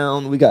scroll it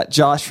down. We got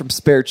Josh from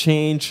Spare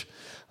Change.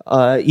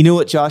 You know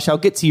what, Josh? I'll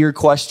get to your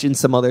question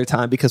some other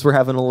time because we're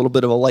having a little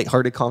bit of a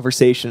lighthearted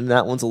conversation, and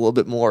that one's a little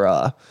bit more.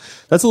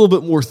 That's a little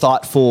bit more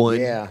thoughtful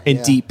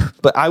and deep.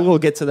 But I will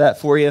get to that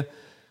for you.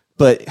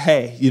 But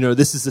hey, you know,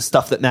 this is the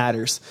stuff that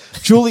matters.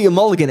 Julia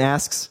Mulligan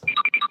asks,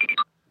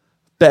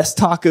 best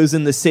tacos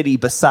in the city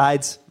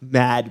besides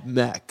Mad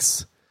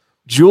Mex.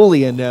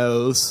 Julia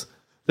knows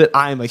that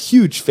I'm a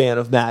huge fan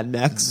of Mad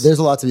Mex. There's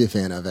a lot to be a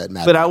fan of at Mad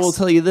Mex. But I will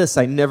tell you this,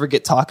 I never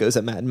get tacos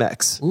at Mad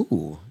Mex.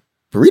 Ooh,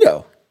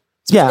 burrito.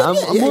 Yeah,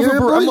 I'm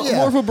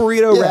more of a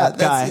burrito wrap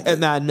guy at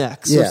Mad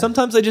Mex. So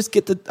sometimes I just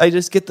get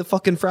the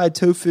fucking fried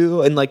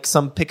tofu and like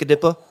some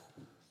pico-dippa.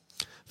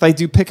 If I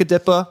do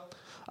pico-dippa,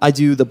 I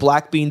do the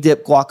black bean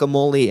dip,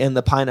 guacamole, and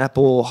the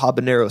pineapple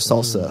habanero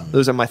salsa.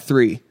 Those are my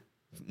three.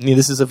 I mean,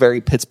 this is a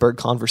very Pittsburgh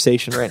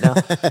conversation right now.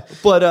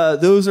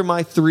 But those are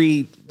my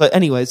three. But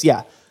anyways,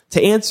 yeah.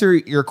 To answer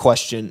your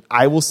question,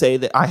 I will say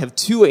that I have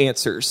two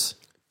answers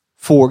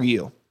for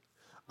you.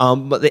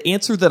 But the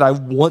answer that I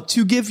want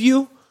to give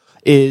you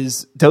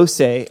is Dose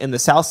in the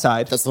South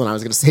Side. That's the one I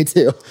was going to say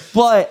too.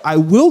 But I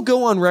will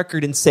go on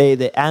record and say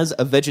that as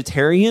a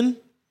vegetarian,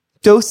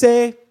 Dose,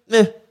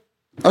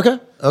 Okay.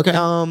 Okay.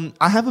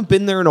 I haven't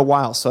been there in a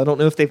while, so I don't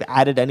know if they've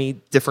added any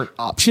different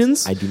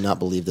options. I do not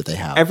believe that they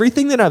have.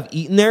 Everything that I've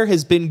eaten there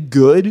has been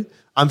good.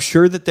 I'm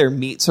sure that their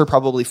meats are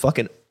probably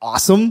fucking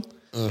awesome,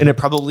 and it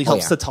probably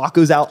helps the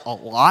tacos out a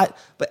lot.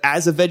 But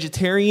as a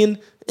vegetarian,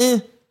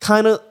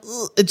 kind of,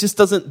 it just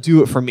doesn't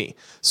do it for me.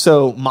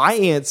 So my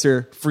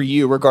answer for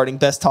you regarding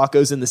best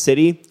tacos in the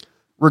city,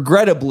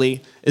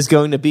 regrettably, is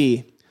going to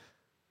be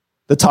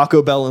the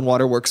Taco Bell in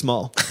Waterworks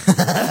Mall.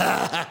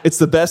 It's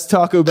the best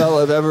Taco Bell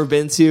I've ever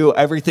been to.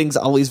 Everything's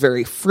always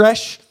very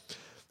fresh.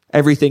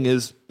 Everything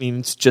is,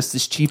 it's just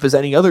as cheap as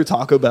any other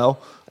Taco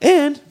Bell.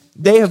 And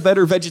they have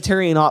better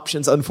vegetarian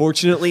options,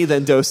 unfortunately,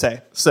 than Dose.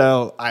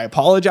 So I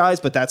apologize,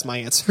 but that's my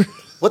answer.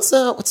 What's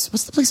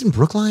the place in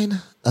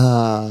Brookline?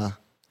 Las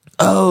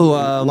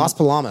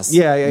Palomas.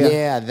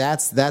 Yeah.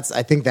 That's.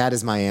 I think that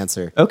is my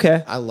answer.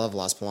 Okay. I love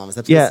Las Palomas.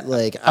 That's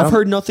I've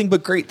heard nothing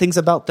but great things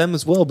about them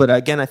as well. But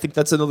again, I think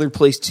that's another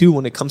place too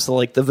when it comes to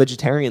like the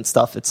vegetarian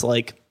stuff. It's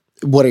like,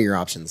 what are your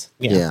options?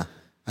 Yeah.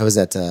 I was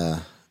at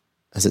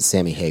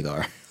Sammy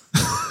Hagar.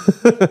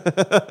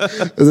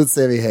 I was at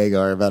Sammy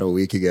Hagar about a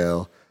week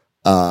ago.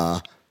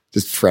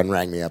 Just a friend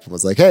rang me up and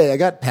was like, "Hey, I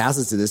got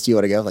passes to this. Do you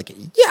want to go?" I'm like,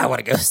 yeah, I want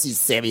to go see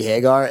Sammy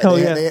Hagar. Hell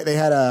They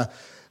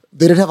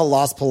didn't have a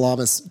Las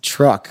Palomas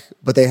truck,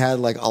 but they had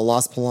like a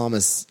Las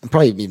Palomas. I'm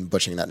probably even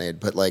butchering that name,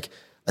 but like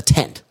a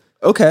tent.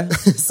 Okay.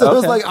 So I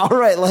was like, all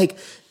right, like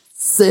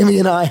Sammy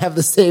and I have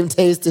the same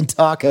taste in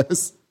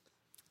tacos.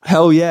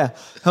 Hell yeah.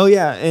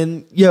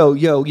 And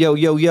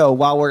yo.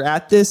 While we're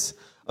at this,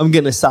 I'm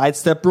going to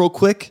sidestep real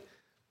quick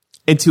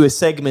into a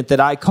segment that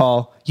I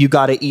call "You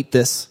Gotta Eat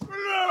This."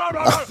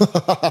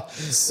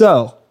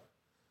 So,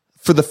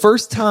 for the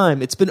first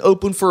time, it's been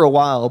open for a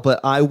while,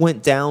 but I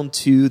went down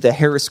to the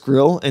Harris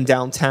Grill in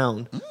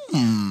downtown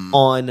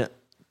on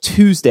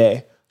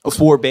Tuesday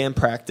before band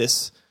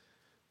practice,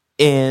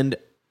 and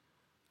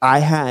I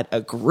had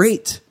a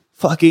great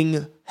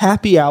fucking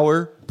happy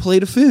hour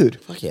plate of food.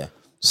 Fuck yeah.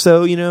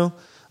 So,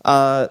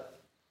 the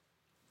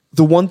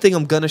one thing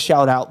I'm going to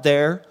shout out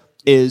there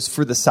is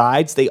for the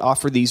sides, they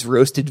offer these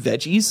roasted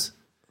veggies.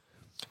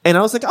 And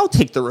I was like, I'll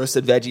take the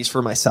roasted veggies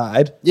for my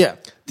side. Yeah.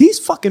 These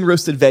fucking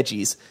roasted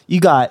veggies,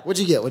 you got...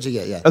 What'd you get?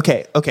 Yeah.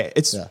 Okay.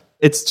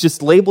 It's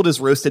just labeled as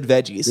roasted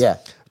veggies. Yeah.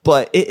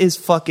 But it is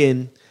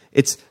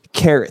it's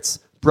carrots,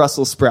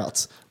 Brussels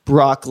sprouts,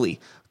 broccoli,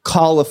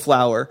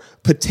 cauliflower,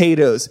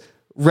 potatoes,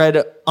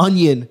 red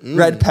onion,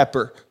 red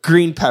pepper,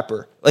 green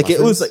pepper. Like Mushrooms?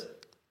 It was like...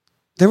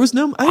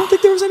 I don't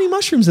think there was any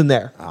mushrooms in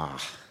there.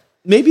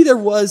 Maybe there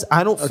was.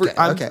 I don't.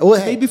 Okay. Well,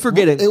 hey, maybe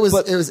forgetting. It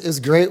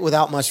was great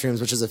without mushrooms,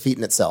 which is a feat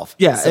in itself.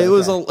 Yeah, so, it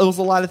was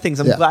a lot of things.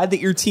 I'm glad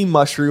that you're team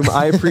mushroom.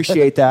 I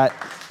appreciate that.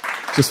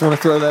 Just want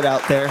to throw that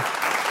out there.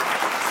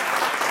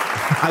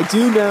 I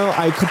do know.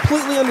 I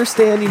completely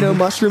understand.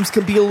 Mushrooms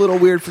can be a little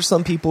weird for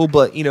some people,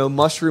 but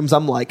mushrooms.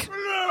 I'm like.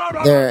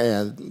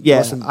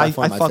 I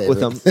fuck with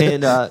them.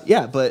 And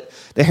but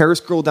the Harris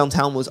Grill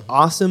downtown was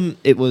awesome.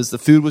 The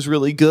food was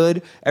really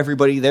good.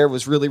 Everybody there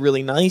was really,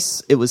 really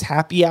nice. It was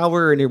happy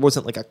hour and it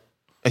wasn't like a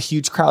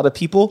huge crowd of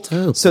people.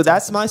 Oh, so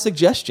that's my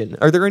suggestion.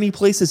 Are there any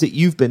places that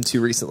you've been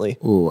to recently?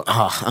 Ooh,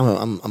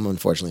 I'm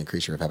unfortunately a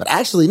creature of habit.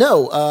 Actually,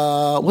 no.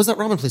 What was that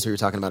ramen place we were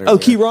talking about earlier? Oh,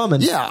 Key Ramen.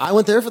 Yeah, I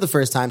went there for the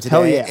first time today.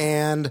 Hell yeah.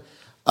 And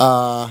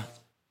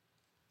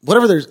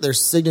whatever their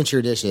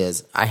signature dish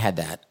is, I had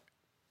that.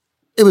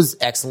 It was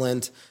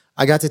excellent.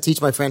 I got to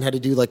teach my friend how to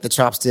do like the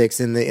chopsticks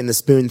in the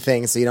spoon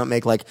thing, so you don't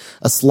make like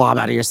a slob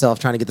out of yourself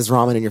trying to get this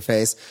ramen in your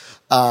face.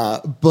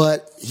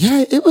 But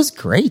yeah, it was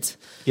great.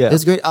 Yeah, it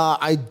was great.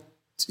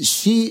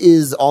 She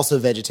is also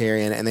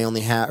vegetarian, and they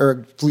only had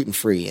or gluten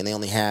free, and they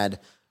only had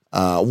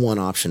one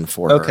option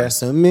for her.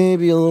 So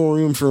maybe a little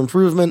room for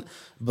improvement.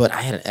 But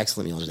I had an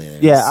excellent meal today.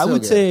 Yeah, I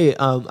would say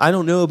I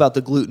don't know about the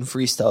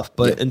gluten-free stuff,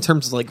 but in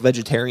terms of like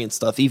vegetarian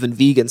stuff, even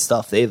vegan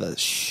stuff, they have a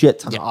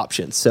shit ton of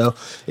options. So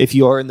if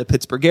you are in the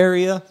Pittsburgh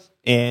area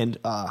and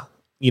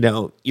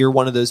you're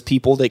one of those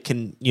people that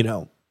can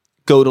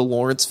go to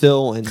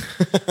Lawrenceville and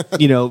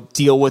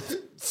deal with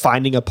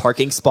finding a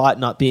parking spot,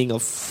 not being a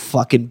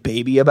fucking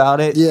baby about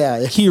it.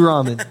 Yeah. Key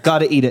Ramen,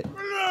 gotta eat it.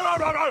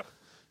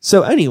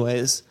 So,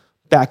 anyways.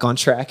 Back on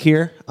track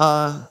here.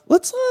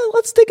 Let's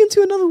dig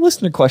into another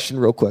listener question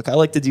real quick. I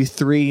like to do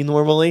 3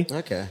 normally.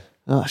 Okay.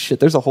 Oh shit,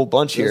 there's a whole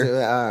bunch here.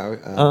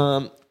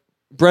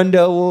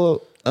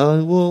 Brendo,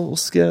 we'll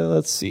skip.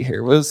 Let's see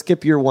here. We'll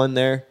skip your one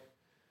there.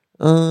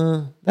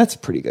 That's a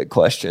pretty good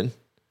question.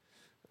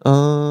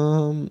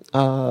 Okay,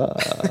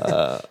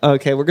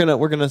 we're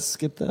gonna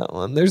skip that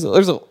one. There's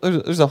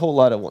a whole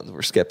lot of ones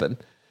we're skipping.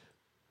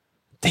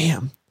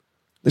 Damn,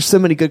 there's so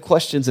many good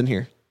questions in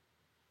here.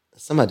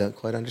 Some I don't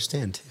quite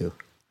understand, too.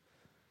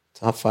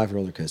 Top 5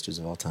 roller coasters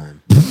of all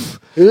time.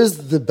 Who's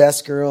the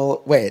best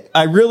girl? Wait.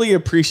 I really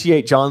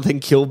appreciate Jonathan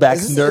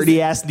Kilback's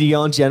nerdy-ass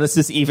Neon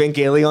Genesis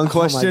Evangelion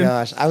question. Oh, my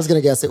gosh. I was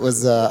going to guess it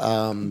was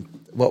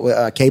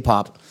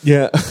K-pop.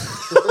 Yeah.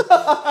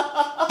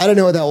 I don't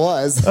know what that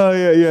was. Oh,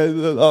 yeah.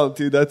 Oh,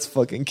 dude, that's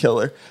fucking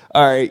killer.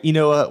 All right, you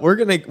know what? We're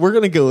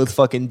gonna go with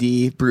fucking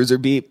D, Bruiser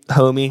Beat,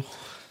 homie.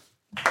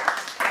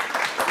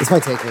 This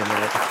might take me a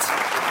minute.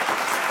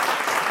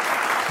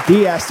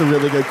 He asked a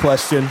really good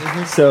question,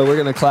 so we're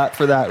going to clap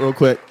for that real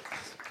quick.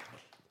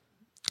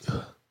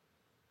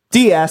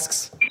 D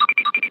asks,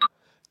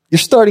 you're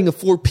starting a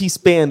 4-piece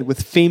band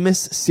with famous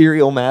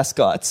cereal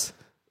mascots.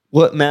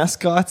 What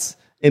mascots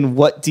and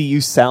what do you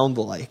sound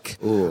like?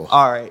 Ooh.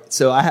 All right,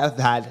 so I have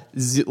had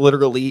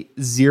literally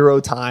zero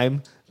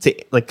time to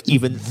like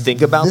even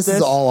think about this. This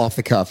is all off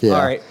the cuff, yeah.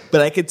 All right,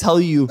 but I could tell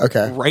you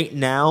right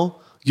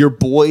now, your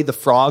boy, the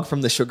frog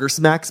from the Sugar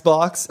Smacks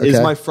box, is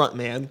my front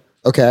man.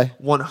 Okay.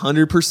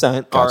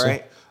 100%. All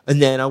right.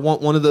 And then I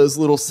want one of those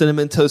little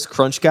Cinnamon Toast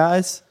Crunch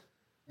guys.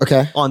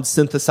 Okay. On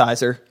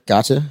synthesizer.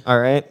 Gotcha. All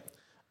right.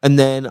 And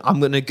then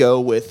I'm going to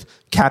go with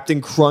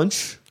Captain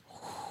Crunch.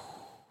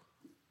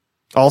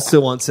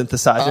 Also on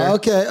synthesizer.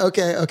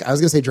 Okay. I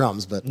was going to say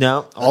drums, but.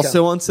 No.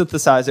 Also on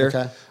synthesizer.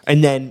 Okay.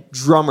 And then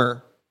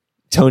drummer,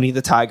 Tony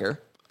the Tiger.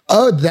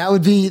 Oh, that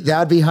would be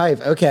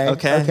hype. Okay.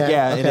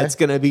 Yeah, and it's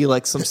gonna be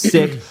like some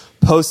sick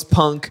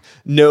post-punk,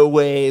 no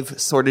wave,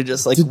 sort of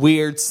just like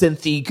weird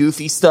synthy,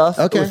 goofy stuff.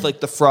 With like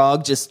the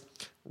frog just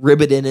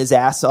ribbiting his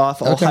ass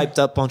off, all hyped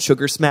up on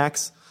Sugar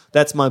Smacks.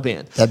 That's my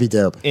band. That'd be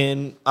dope.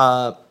 And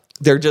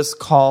they're just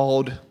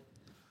called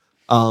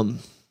the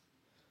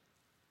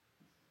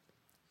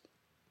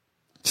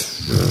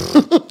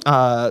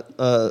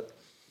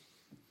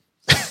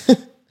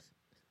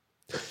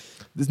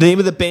name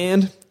of the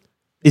band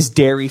is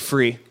Dairy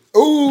Free.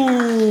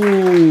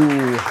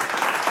 Ooh.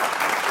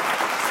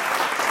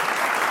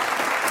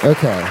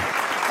 Okay.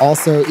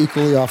 Also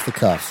equally off the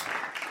cuff,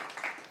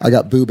 I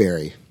got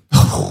Booberry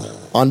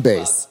on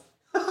bass.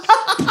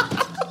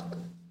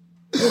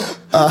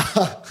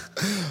 Oh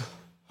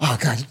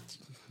God,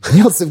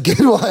 nailed some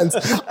good ones.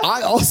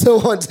 I also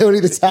want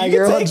Tony the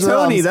Tiger on drums.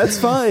 Tony, that's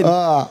fine.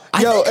 I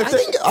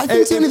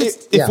think Tony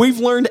if we've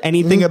learned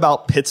anything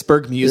about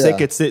Pittsburgh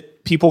music, it's that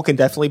people can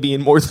definitely be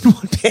in more than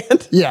one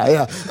band.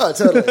 Yeah. Oh,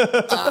 totally.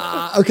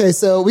 Okay,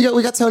 so we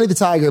got Tony the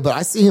Tiger, but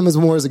I see him as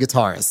more as a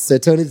guitarist. So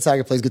Tony the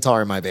Tiger plays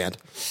guitar in my band.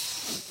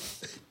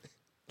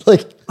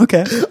 Like,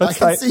 okay, I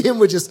can see him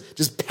with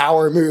just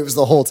power moves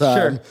the whole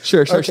time.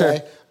 Sure.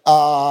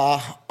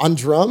 On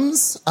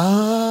drums,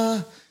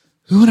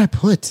 who would I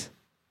put?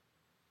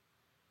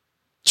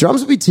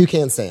 Drums would be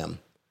Toucan Sam.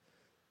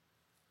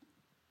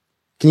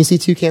 Can you see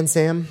Toucan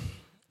Sam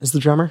as the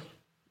drummer?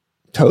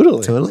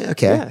 Totally.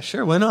 Okay. Yeah,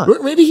 sure. Why not?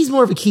 Maybe he's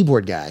more of a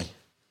keyboard guy.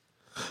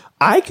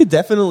 I could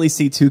definitely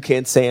see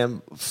Toucan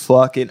Sam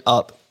fucking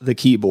up the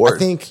keyboard. I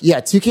think,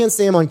 Toucan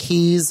Sam on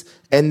keys,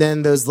 and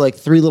then those like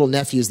 3 little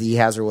nephews that he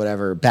has or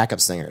whatever, backup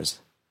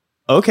singers.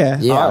 Okay.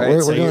 Yeah, all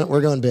right.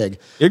 we're going big.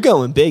 You're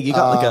going big. You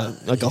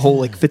got like a whole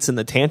like Fits in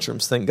the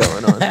Tantrums thing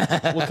going on.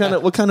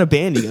 What kind of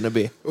band are you gonna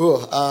be?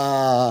 Ooh,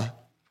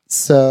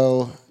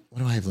 so what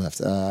do I have left?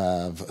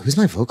 Who's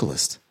my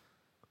vocalist?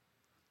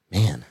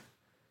 Man,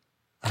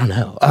 I don't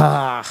know.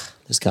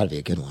 There's got to be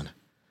a good one.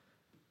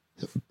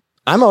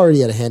 I'm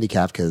already at a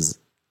handicap because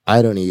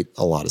I don't eat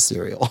a lot of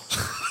cereal.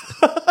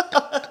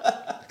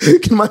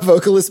 Can my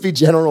vocalist be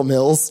General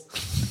Mills?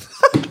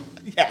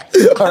 Yeah.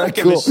 All right,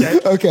 cool.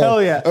 Okay.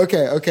 Hell yeah.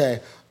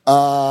 Okay.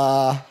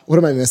 What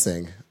am I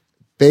missing?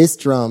 Bass,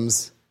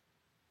 drums.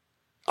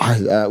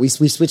 We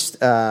switched.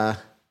 Yeah,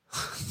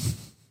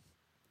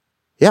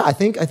 I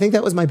think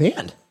that was my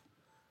band.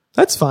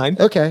 That's fine.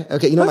 Okay.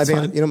 You know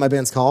what my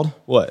band's called?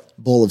 What?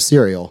 Bowl of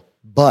Cereal,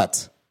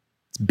 but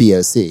it's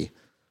BOC,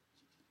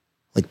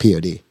 like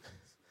POD.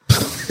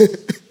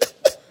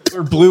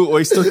 Or Blue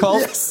Oyster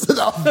Cult. Yes,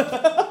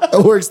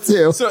 that works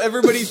too. So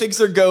everybody thinks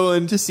they're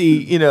going to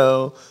see,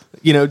 Don't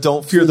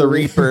Fear the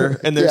Reaper,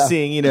 and they're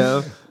seeing,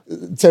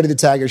 Tony the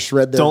Tiger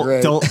shred their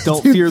great.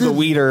 Don't fear the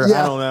weeder.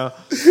 Yeah. I don't know.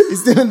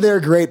 He's doing their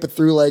great, but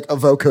through like a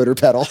vocoder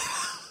pedal.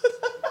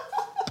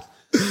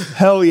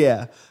 Hell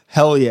yeah.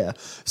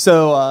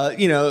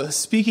 So,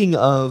 speaking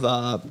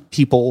of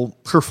people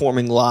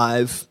performing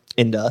live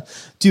and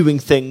doing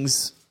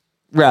things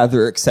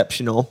rather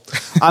exceptional,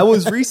 I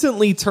was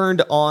recently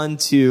turned on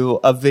to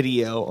a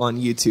video on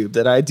YouTube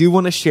that I do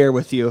want to share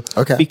with you.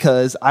 Okay.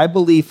 Because I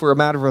believe, for a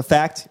matter of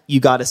fact, you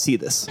got to see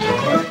this.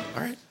 All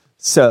right.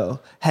 So,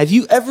 have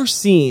you ever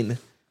seen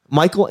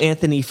Michael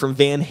Anthony from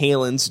Van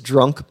Halen's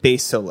Drunk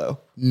bass solo?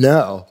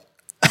 No.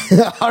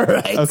 All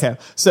right. Okay.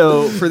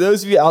 So for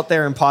those of you out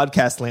there in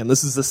podcast land,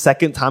 this is the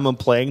second time I'm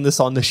playing this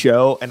on the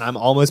show, and I'm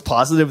almost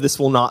positive this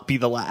will not be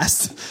the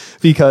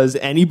last, because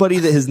anybody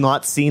that has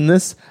not seen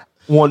this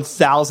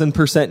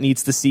 1000%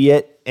 needs to see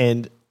it,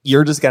 and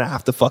you're just going to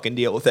have to fucking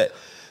deal with it.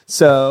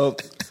 So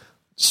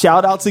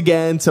shout outs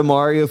again to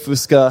Mario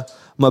Fusca,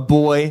 my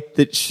boy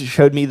that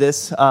showed me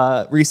this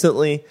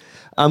recently.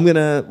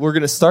 We're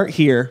going to start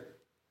here.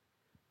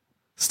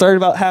 Start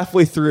about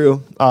halfway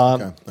through.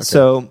 Okay.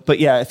 So, but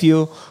yeah, if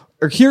you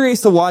are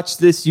curious to watch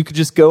this, you could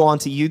just go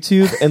onto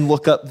YouTube and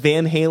look up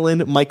Van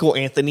Halen, Michael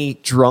Anthony,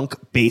 Drunk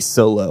bass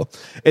solo.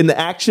 And the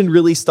action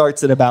really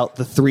starts at about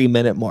the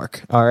 3-minute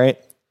mark. All right.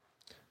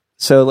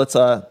 So let's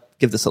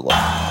give this a look.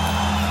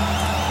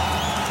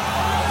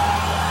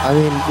 I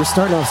mean, we're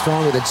starting off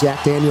strong with a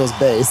Jack Daniels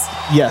bass.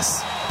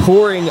 Yes.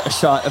 Pouring a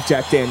shot of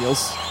Jack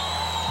Daniels,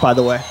 by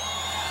the way.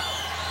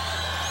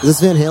 Is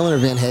this Van Halen or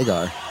Van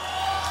Hagar?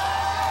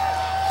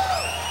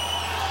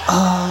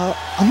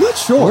 I'm not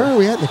sure. Where are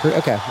we at in the career?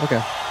 Okay.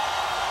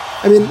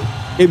 I mean,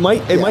 It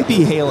might be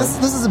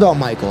Halen. this is about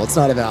Michael. It's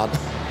not about.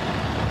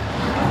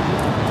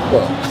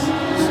 Whoa.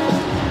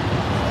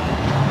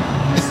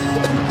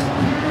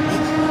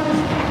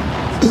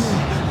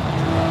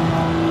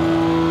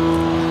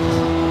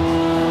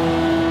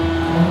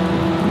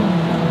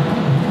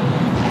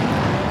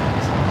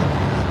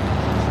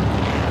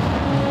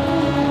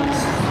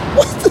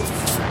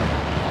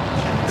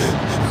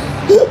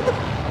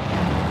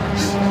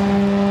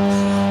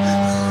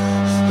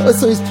 Oh,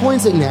 so he's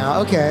pointing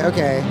now.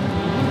 Okay.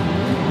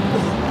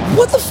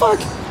 What the fuck?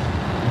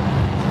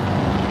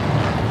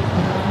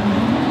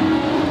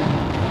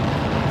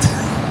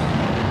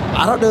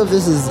 I don't know if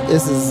this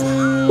is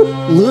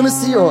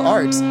lunacy or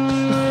art.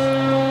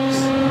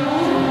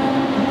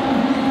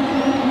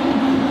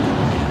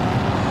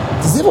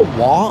 Does he have a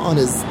wah on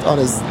his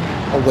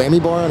a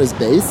whammy bar on his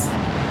bass?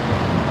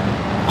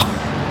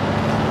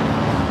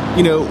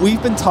 You know,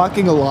 we've been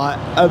talking a lot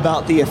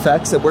about the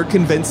effects, and we're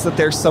convinced that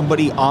there's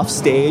somebody off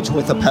stage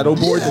with a pedal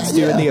board that's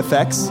doing the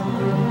effects.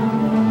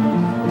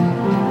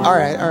 All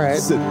right.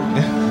 So,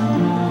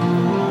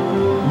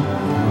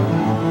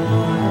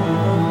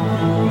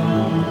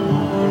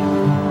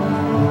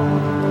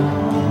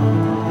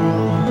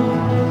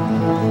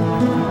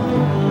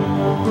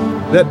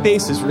 that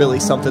bass is really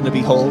something to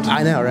behold.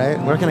 I know,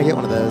 right? Where can I get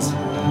one of those?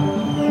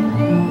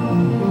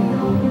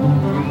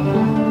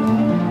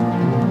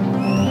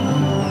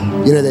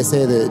 You know, they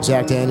say that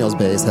Jack Daniels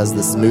bass has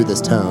the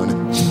smoothest tone.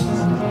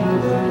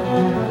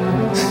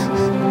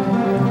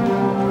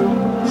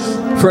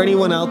 For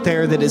anyone out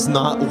there that is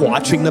not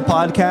watching the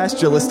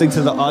podcast, you're listening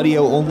to the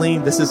audio only.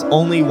 This is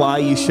only why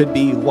you should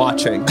be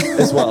watching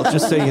as well,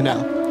 just so you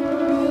know.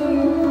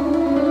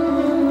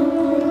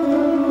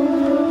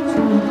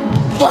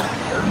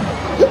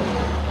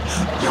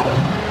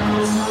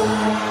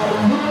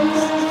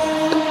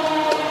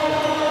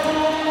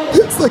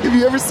 It's like, have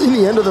you ever seen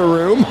The End of the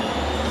Room?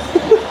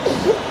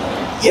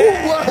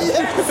 Yeah!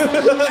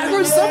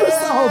 Edward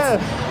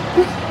Somersault!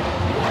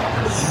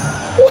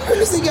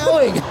 Where is he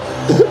going?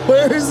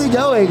 Where is he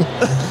going?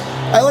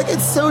 I like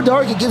it's so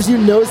dark it gives you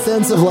no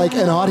sense of like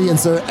an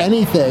audience or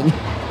anything.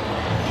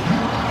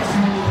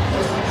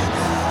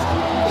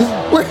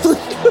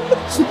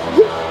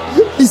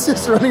 He's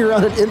just running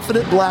around an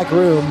infinite black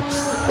room,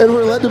 and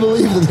we're led to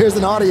believe that there's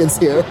an audience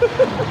here.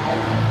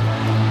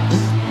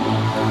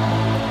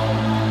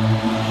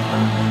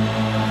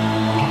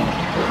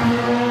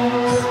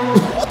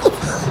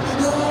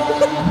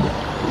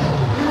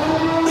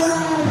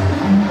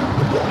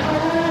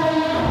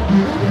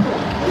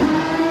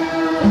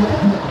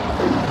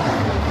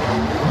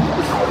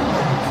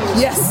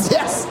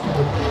 Yes.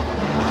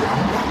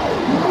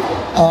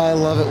 Oh, I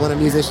love it when a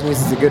musician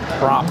uses a good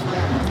prop.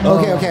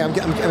 Okay, I'm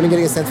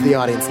getting a sense of the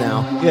audience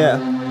now. Yeah.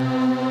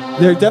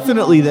 They're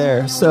definitely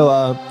there.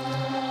 So,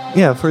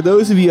 yeah, for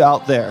those of you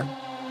out there,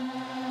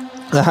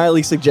 I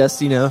highly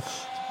suggest,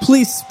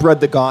 please spread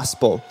the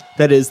gospel.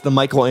 That is the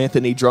Michael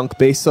Anthony drunk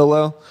bass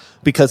solo.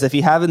 Because if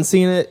you haven't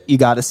seen it, you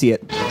got to see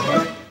it.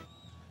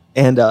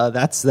 And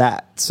that's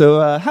that.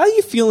 So how are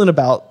you feeling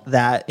about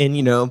that and,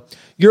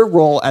 your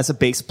role as a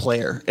bass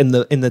player in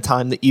the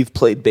time that you've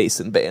played bass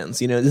in bands?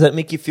 Does that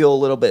make you feel a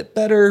little bit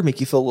better, make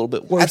you feel a little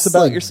bit worse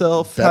about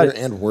yourself? Better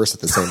and worse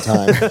at the same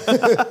time.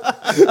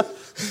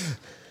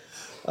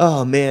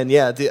 Oh, man,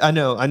 yeah. I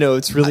know.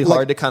 It's really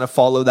hard to kind of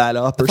follow that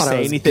up or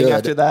say anything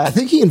after that. I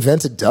think he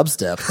invented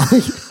dubstep.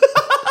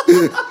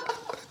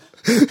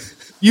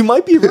 You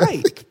might be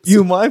right.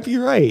 You might be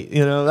right.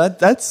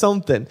 That's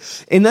something.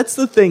 And that's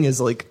the thing is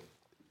like,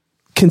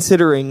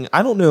 considering,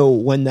 I don't know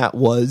when that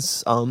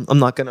was. I'm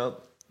not going to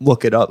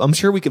look it up. I'm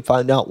sure we could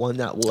find out when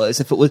that was.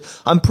 If it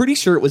was, I'm pretty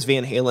sure it was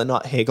Van Halen,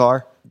 not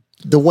Hagar.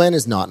 The when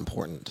is not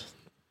important.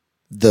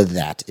 The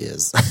that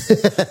is.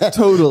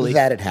 Totally.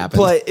 That had happened.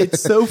 But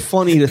it's so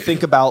funny to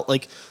think about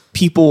like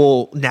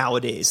people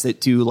nowadays that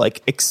do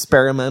like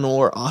experimental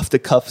or off the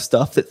cuff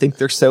stuff that think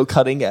they're so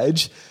cutting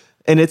edge.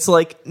 And it's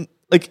like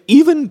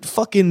even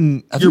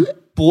fucking your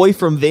boy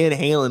from Van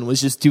Halen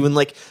was just doing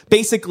like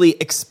basically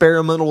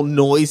experimental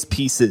noise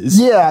pieces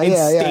in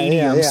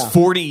stadiums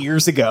 40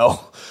 years ago.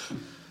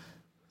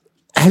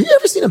 Have you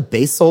ever seen a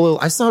bass solo?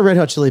 I saw Red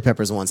Hot Chili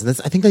Peppers once, and that's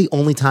I think the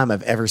only time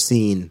I've ever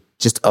seen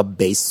just a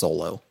bass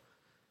solo.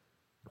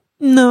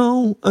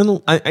 No, I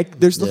don't.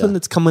 There's nothing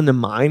that's coming to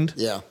mind.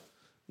 Yeah.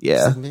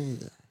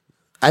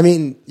 I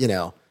mean,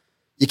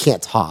 you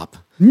can't top.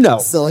 No.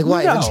 So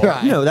why even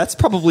try? No, that's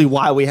probably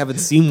why we haven't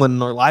seen one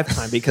in our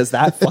lifetime, because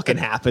that fucking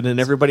happened and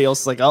everybody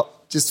else is like, oh.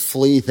 Just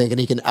Flea thinking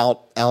he can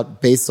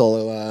out bass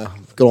solo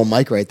good old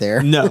Mike right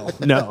there. No,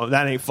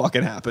 that ain't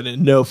fucking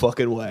happening. No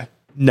fucking way.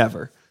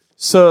 Never.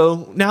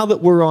 So now that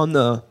we're on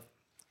the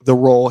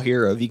roll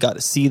here of you got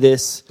to see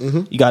this,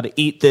 you got to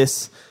eat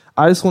this,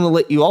 I just want to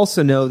let you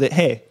also know that,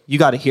 hey, you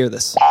got to hear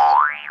this.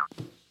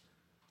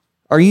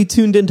 Are you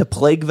tuned into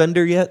Plague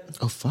Vendor yet?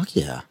 Oh, fuck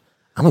yeah.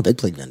 I'm a big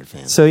Plague Vendor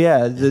fan. So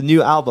yeah, the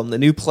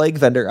new Plague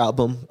Vendor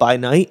album, By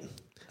Night.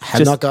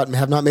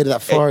 Have not made it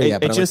that far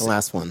yet, but I like the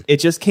last one. It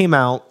just came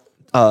out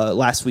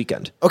last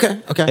weekend.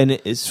 Okay. And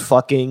it is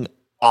fucking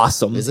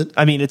awesome. Is it?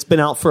 I mean, it's been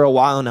out for a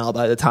while now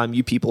by the time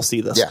you people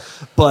see this. Yeah.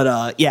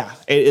 But yeah,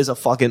 it is a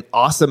fucking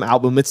awesome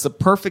album. It's the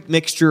perfect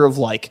mixture of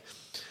like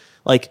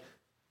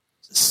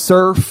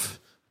surf,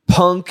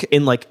 punk,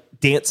 and like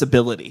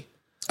danceability.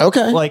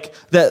 Okay. Like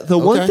the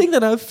one thing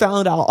that I've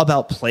found out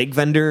about Plague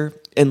Vendor,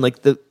 and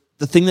like the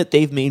thing that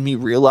they've made me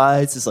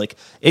realize is like,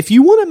 if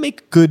you want to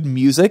make good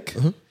music,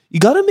 you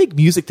got to make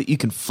music that you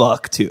can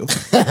fuck to.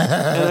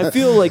 And I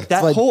feel like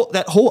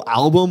that whole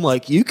album,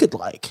 like you could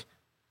like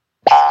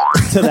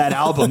to that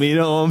album, you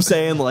know what I'm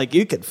saying? Like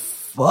you could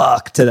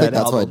fuck to that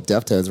album.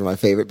 That's why Deftones were my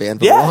favorite band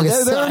for the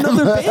longest they're time.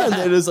 another band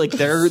that is like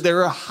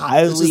they're a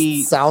highly It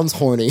just sounds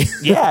horny.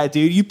 Yeah,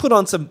 dude, you put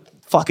on some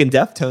fucking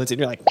Deftones and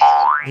you're like,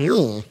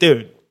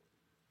 dude,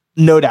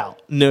 no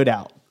doubt.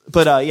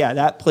 But yeah,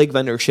 that Plague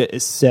Vendor shit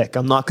is sick.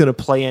 I'm not gonna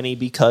play any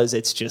because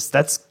it's just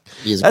that's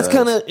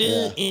kind of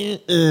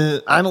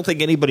I don't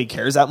think anybody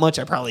cares that much.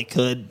 I probably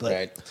could,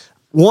 but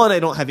one, I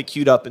don't have it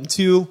queued up, and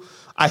two,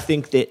 I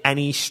think that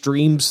any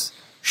streams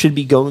should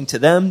be going to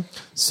them.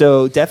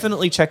 So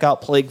definitely check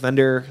out Plague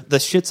Vendor. The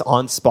shit's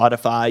on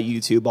Spotify,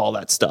 YouTube, all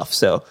that stuff.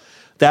 So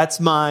that's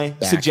my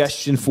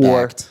suggestion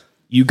for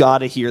you. Got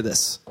to hear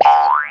this.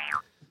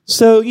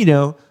 So,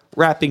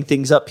 wrapping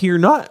things up here,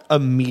 not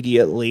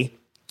immediately.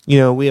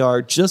 We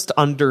are just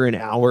under an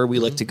hour. We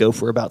like to go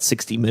for about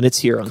 60 minutes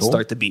here on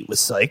Start the Beat with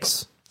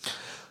Sykes.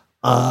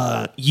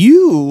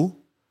 You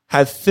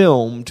have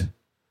filmed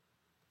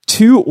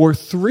 2 or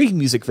 3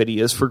 music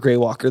videos for Grey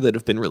Walker that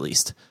have been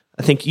released.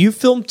 I think you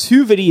filmed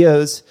 2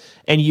 videos,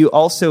 and you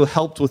also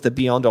helped with the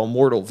Beyond All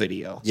Mortal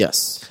video.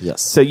 Yes.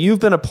 So you've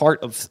been a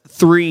part of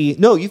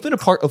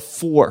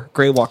 4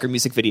 Grey Walker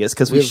music videos,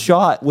 because we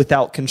shot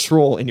Without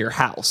Control in your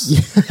house.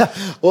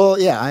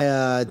 Well, yeah,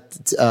 I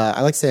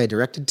like to say I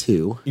directed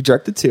 2. You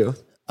directed 2.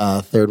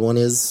 Third one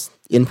is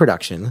in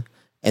production,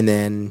 and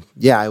then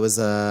I was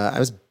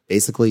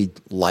basically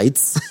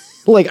lights.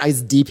 Like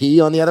Ice DP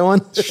on the other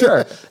one.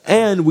 Sure.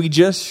 And we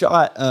just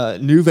shot a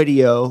new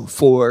video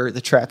for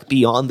the track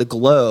Beyond the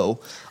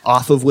Glow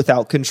off of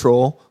Without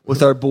Control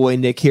with our boy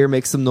Nick here.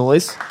 Make some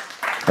noise.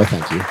 Oh,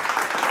 thank you.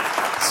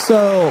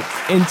 So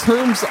in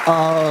terms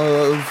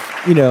of,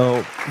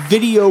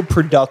 video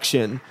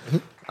production,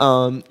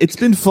 it's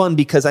been fun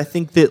because I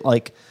think that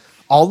like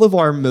all of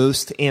our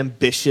most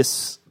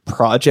ambitious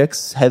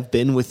projects have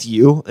been with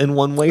you in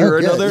one way or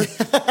another.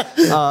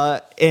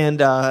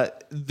 And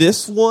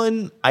this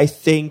one, I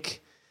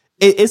think,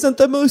 it isn't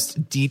the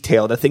most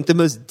detailed. I think the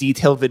most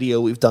detailed video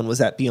we've done was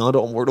that Beyond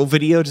All Mortal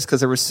video, just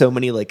because there were so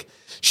many like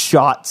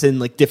shots in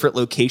like different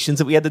locations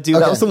that we had to do.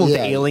 That was the one with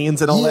the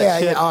aliens and all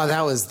that shit. Oh,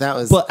 that was.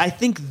 But I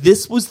think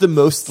this was the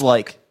most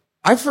like.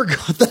 I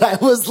forgot that I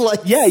was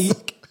like. Yeah.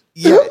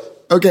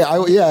 Okay. I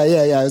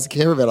was a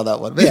cameraman on that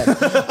one. Man,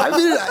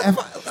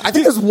 I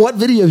think there's one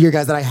video here,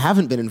 guys, that I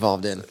haven't been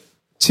involved in.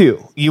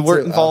 2. You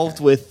weren't involved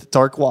with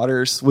Dark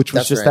Waters, which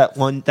was just that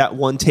one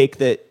take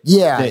that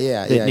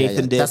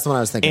Nathan did. That's the one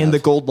I was thinking. And the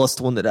Gold Lust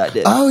one that I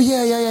did. Oh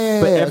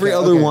yeah. But every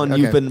other one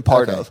you've been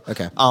part of.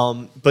 Okay.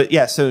 But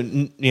yeah, so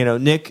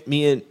Nick,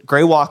 me and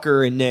Grey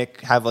Walker and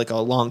Nick have like a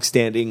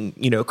long-standing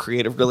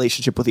creative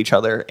relationship with each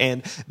other,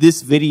 and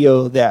this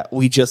video that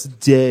we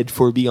just did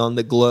for Beyond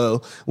the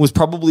Glow was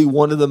probably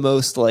one of the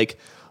most like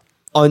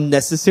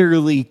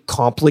unnecessarily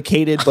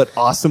complicated but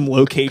awesome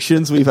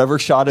locations we've ever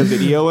shot a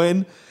video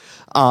in.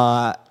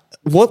 How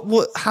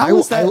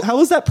was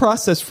that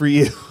process for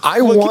you?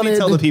 What can you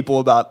tell the people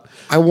about?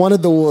 I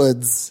wanted the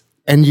woods,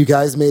 and you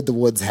guys made the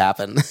woods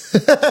happen.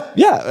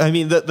 Yeah, I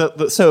mean,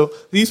 so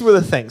these were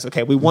the things.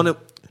 Okay,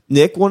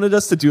 Nick wanted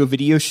us to do a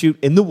video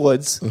shoot in the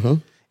woods,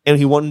 and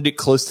he wanted it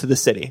close to the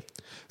city.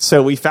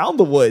 So we found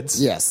the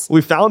woods. Yes,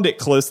 we found it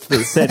close to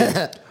the city.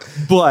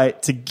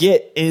 But to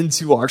get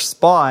into our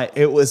spot,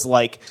 it was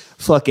like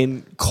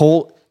fucking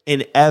Colt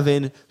and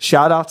Evan.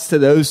 Shout outs to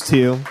those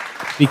 2.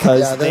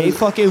 Because they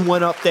fucking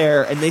went up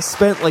there and they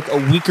spent like a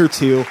week or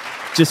 2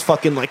 just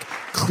fucking like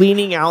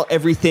cleaning out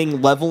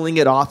everything, leveling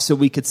it off so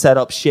we could set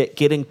up shit,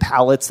 getting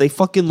pallets. They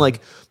fucking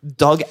like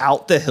dug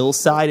out the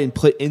hillside and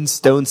put in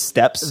stone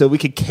steps so we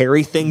could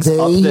carry things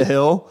up the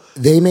hill.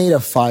 They made a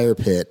fire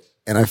pit,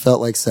 and I felt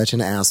like such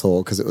an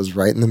asshole because it was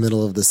right in the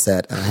middle of the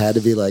set. And I had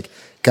to be like,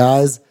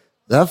 guys,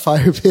 that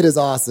fire pit is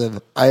awesome.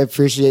 I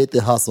appreciate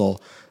the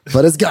hustle,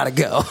 but it's got to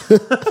go.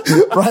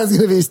 Brian's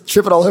going to be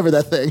tripping all over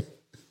that thing.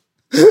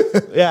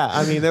 Yeah,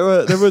 I mean there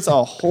was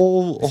a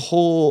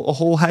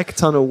whole heck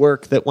ton of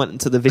work that went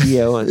into the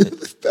video, and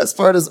best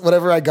part is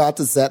whenever I got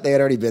to set, they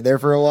had already been there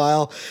for a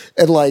while,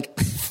 and like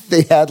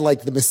they had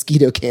like the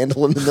mosquito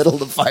candle in the middle of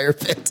the fire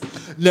pit.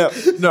 No.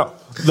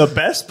 The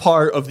best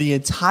part of the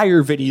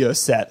entire video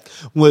set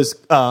was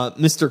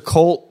Mr.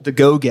 Colt, the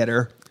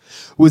go-getter,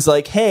 was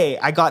like, "Hey,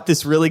 I got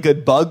this really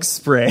good bug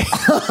spray."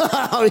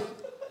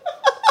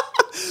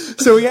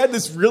 So we had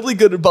this really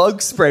good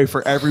bug spray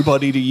for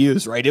everybody to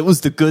use, right? It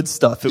was the good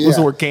stuff. It was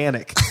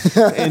organic.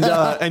 And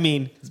I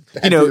mean,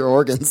 your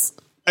organs.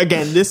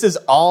 Again, this is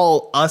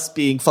all us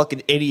being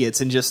fucking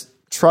idiots and just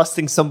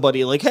trusting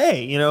somebody like,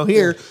 hey,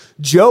 here,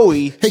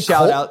 Joey,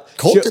 shout out.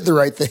 Colt did the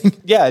right thing.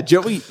 Yeah,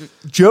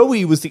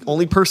 Joey was the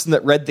only person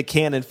that read the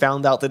can and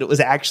found out that it was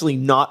actually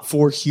not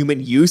for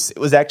human use. It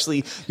was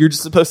actually, you're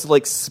just supposed to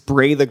like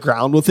spray the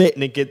ground with it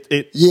and it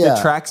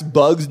attracts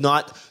bugs,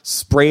 not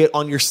spray it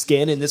on your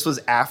skin. And this was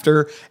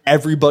after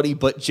everybody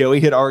but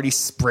Joey had already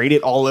sprayed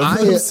it all over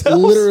themselves. I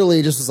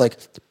literally just was like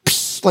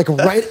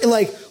right,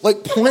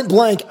 like point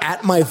blank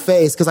at my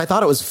face because I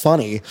thought it was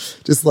funny.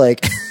 Just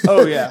like,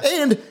 oh yeah,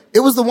 and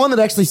it was the one that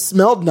actually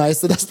smelled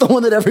nice. So that's the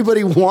one that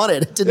everybody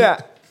wanted. Yeah,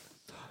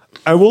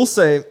 I will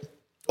say,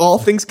 all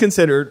things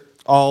considered,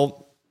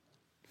 all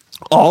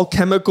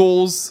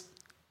chemicals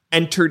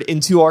entered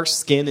into our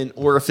skin and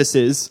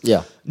orifices.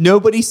 Yeah,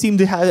 nobody seemed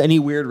to have any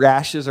weird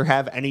rashes or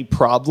have any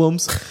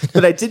problems.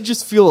 But I did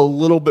just feel a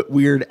little bit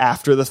weird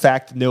after the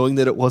fact, knowing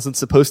that it wasn't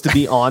supposed to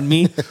be on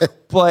me.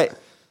 But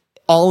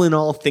all in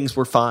all, things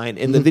were fine,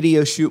 and the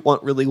video shoot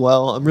went really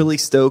well. I'm really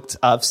stoked.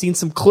 I've seen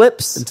some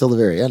clips. Until the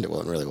very end, it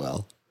went really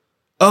well.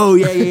 Oh,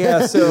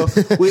 yeah. So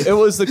it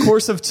was the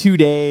course of 2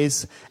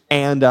 days,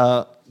 and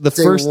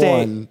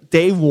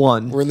day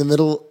one. We're in the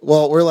middle.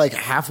 Well, we're like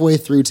halfway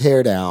through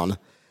Teardown,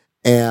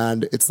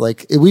 and it's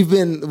like we've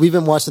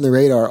been watching the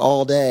radar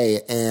all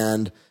day,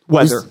 and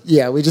weather.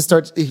 We just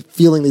start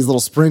feeling these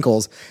little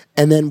sprinkles,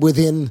 and then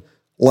within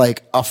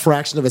like a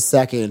fraction of a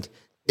second,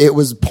 it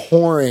was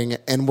pouring,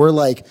 and we're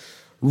like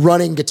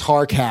running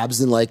guitar cabs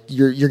and like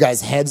your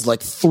guys' heads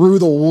like through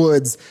the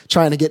woods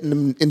trying to get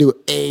into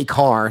a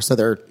car. So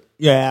they're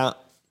yeah.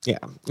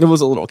 It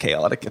was a little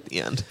chaotic at the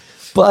end,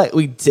 but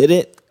we did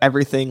it.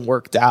 Everything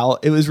worked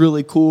out. It was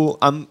really cool.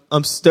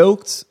 I'm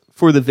stoked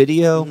for the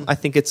video. I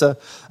think it's a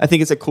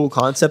cool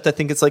concept. I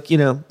think it's like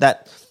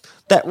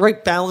that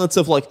right balance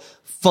of like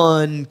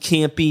fun,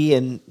 campy,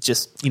 and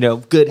just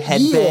good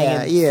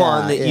headbang and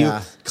fun that you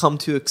come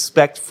to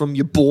expect from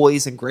your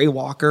boys in Grey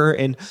Walker.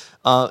 And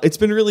it's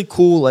been really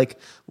cool, like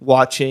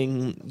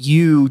watching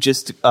you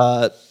just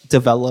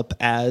develop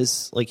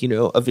as like a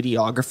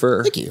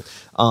videographer. Thank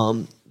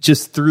you.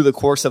 Just through the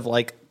course of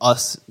like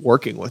us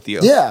working with you.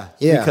 Yeah.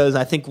 Because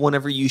I think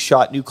whenever you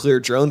shot Nuclear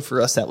Drone for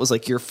us, that was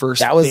like your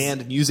first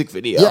band music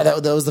video. Yeah,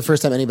 that was the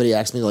first time anybody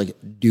asked me to like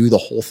do the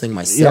whole thing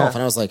myself,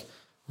 and I was like,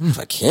 if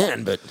I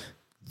can, but.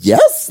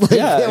 Yes.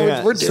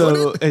 We're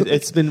doing it.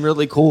 It's been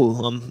really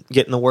cool.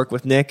 Getting to work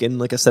with Nick, and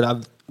like I said,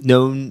 I've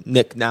known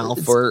Nick now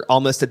for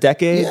almost a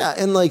decade. Yeah,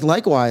 and like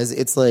likewise,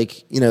 it's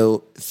like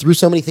through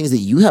so many things that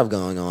you have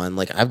going on,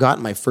 like I've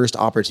gotten my first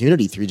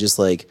opportunity through just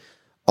like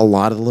a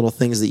lot of the little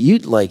things that you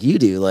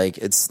do. Like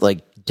it's like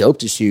dope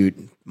to shoot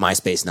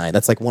MySpace Night.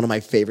 That's like one of my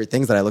favorite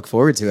things that I look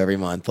forward to every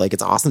month. Like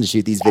it's awesome to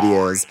shoot these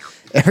videos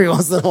every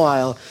once in a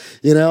while.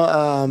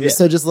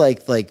 So just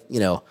like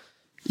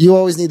you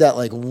always need that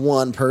like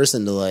one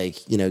person to like,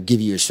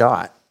 give you a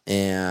shot.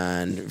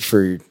 And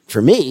for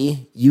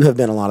me, you have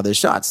been a lot of those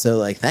shots. So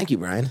like, thank you,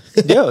 Brian.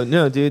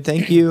 No, dude,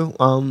 thank you.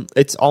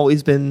 It's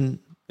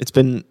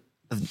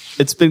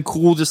been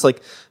cool just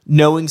like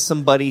knowing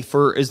somebody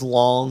for as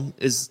long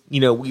as,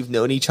 we've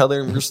known each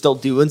other and we're still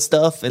doing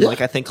stuff. And like,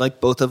 I think like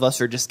both of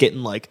us are just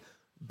getting like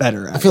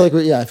better at I feel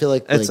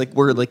like it's like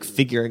we're like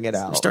figuring it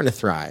out. We're starting to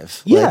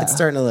thrive. Yeah. Like, it's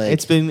starting to like,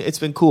 it's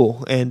been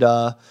cool. And,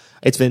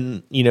 it's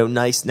been,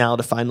 nice now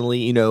to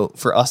finally,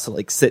 for us to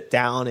like sit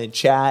down and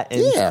chat.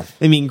 And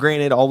I mean,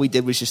 granted, all we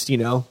did was just,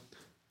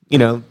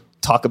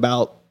 talk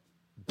about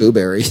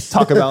Blueberry,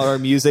 talk about our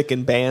music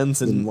and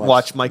bands and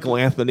watch Michael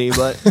Anthony.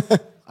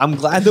 But I'm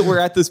glad that we're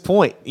at this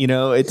point.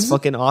 It's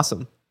fucking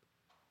awesome.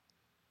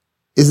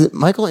 Is it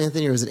Michael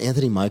Anthony or is it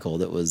Anthony Michael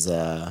that was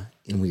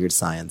in Weird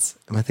Science?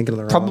 Am I thinking of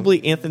the wrong Probably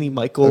one? Anthony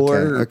Michael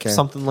or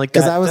something like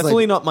that. I was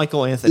definitely like, not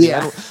Michael Anthony.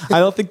 Yeah. I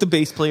don't think the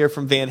bass player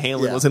from Van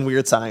Halen was in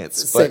Weird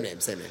Science. Same name.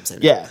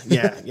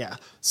 Yeah.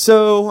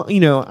 So,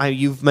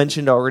 you've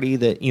mentioned already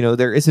that,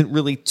 there isn't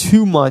really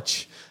too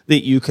much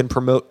that you can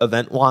promote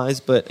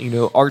event-wise, but,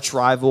 Arch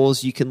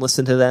Rivals, you can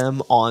listen to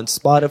them on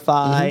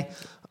Spotify.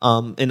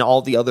 And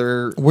all the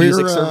other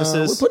music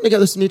services. We're putting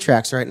together some new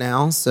tracks right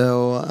now,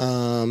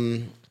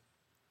 so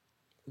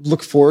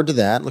look forward to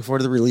that. Look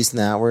forward to releasing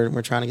that.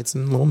 We're trying to get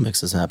some little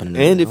mixes happening.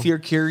 And if you're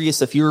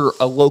curious, if you're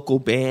a local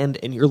band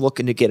and you're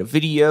looking to get a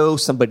video,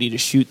 somebody to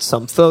shoot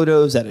some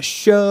photos at a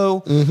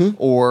show,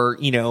 or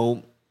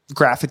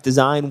graphic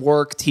design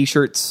work,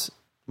 T-shirts,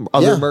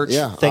 other merch,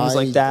 things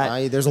like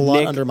that. There's a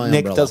lot under my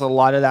umbrella. Nick does a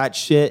lot of that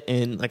shit,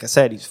 and like I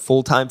said, he's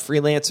full-time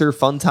freelancer,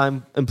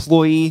 fun-time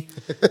employee.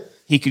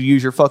 He could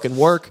use your fucking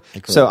work.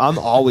 So I'm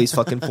always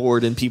fucking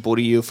forwarding people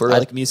to you for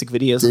like music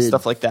videos and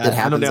stuff like that.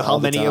 I don't know how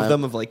many of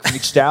them have like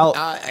reached out.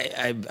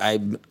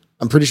 I'm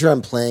pretty sure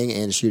I'm playing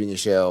and shooting a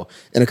show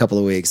in a couple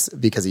of weeks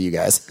because of you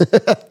guys.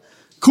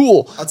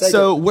 Cool.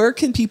 So where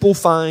can people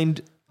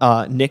find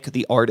Nick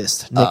the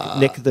artist,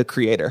 Nick the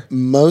creator?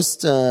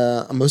 Most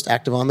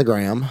active on the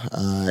gram,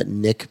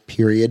 Nick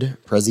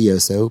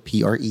Prezioso, Prezioso.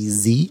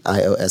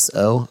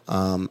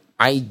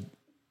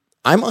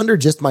 I'm under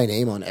just my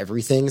name on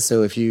everything.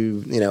 So if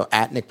you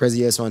at Nick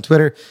Prezioso on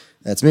Twitter,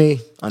 that's me.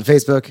 On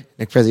Facebook,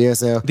 Nick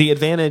Prezioso. The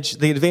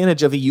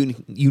advantage of a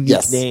unique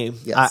name.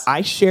 Yes.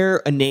 I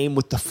share a name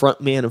with the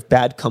front man of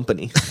Bad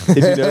Company. Did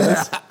you know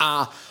this?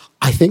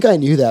 I think I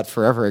knew that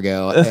forever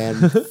ago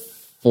and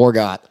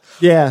forgot.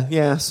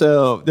 Yeah.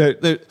 So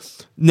they're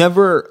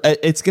never.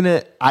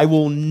 I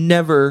will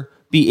never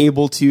be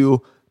able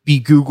to be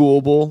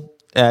Googleable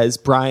as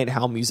Brian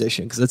Howe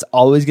musician, because it's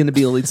always going to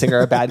be a lead singer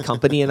of Bad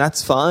Company, and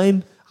that's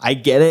fine. I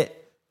get it.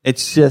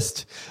 It's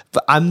just,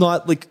 but I'm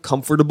not like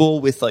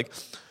comfortable with like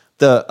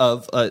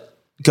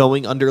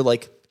going under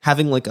like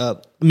having like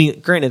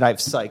granted I have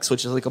Sykes,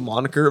 which is like a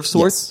moniker of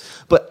sorts,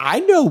 but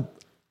I know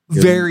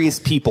various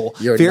people.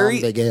 You're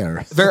big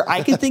air.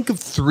 I can think of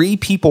 3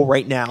 people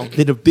right now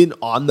that have been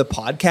on the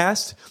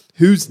podcast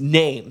whose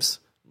names,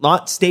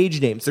 not stage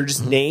names, they're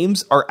just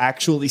names, are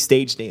actually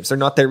stage names. They're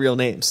not their real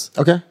names.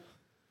 Okay.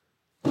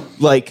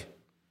 Like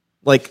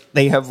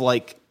they have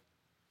like,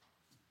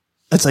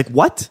 it's like,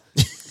 what?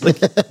 Like,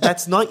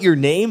 that's not your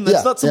name.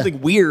 That's not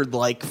something weird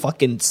like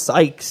fucking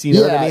Sykes. You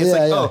know what I mean? It's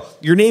oh,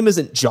 your name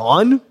isn't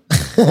John.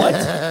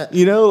 What?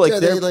 You know, like are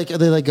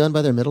they like going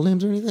by their middle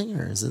names or anything?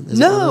 Or is it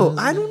no,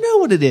 I don't know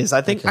what it is.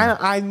 I think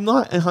I'm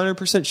not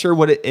 100% sure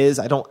what it is.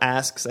 I don't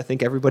ask, because I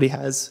think everybody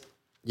has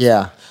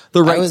the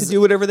right to do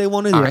whatever they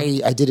want to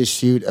do. I did a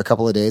shoot a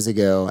couple of days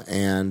ago,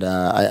 and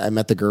I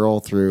met the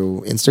girl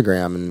through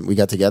Instagram, and we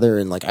got together,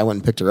 and like I went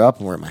and picked her up,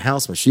 and we're at my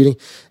house, we're shooting,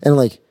 and I'm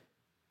like,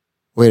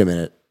 wait a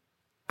minute,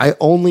 I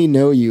only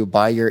know you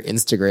by your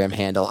Instagram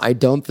handle. I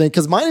don't think,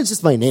 because mine is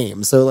just my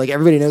name, so like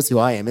everybody knows who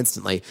I am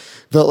instantly.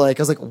 But like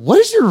I was like, what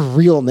is your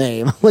real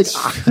name? Like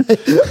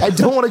I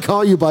don't want to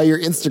call you by your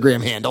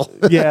Instagram handle.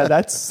 Yeah,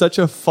 that's such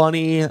a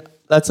funny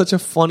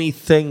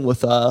thing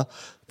with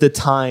the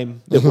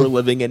time that we're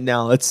living in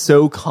now. It's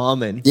so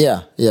common.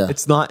 Yeah.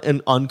 It's not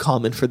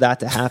uncommon for that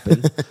to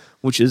happen,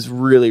 which is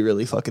really,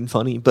 really fucking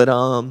funny. But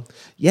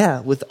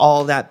with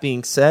all that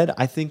being said,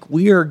 I think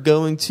we are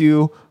going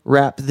to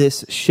wrap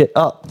this shit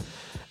up.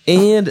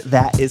 And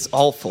that is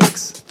all,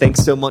 folks.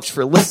 Thanks so much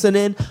for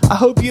listening. I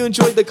hope you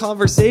enjoyed the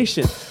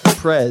conversation.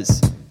 Prez,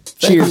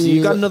 cheers.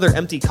 You got another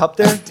empty cup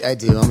there? I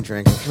do. I'm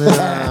drinking.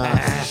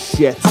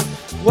 Shit.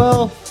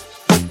 Well,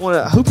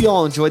 I hope you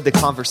all enjoyed the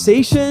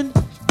conversation.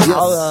 Yes.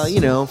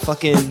 I'll,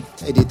 fucking...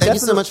 Hey, dude, thank you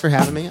so much for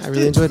having me. I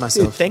really enjoyed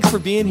myself. Dude, thanks for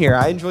being here.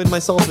 I enjoyed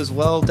myself as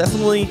well.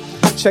 Definitely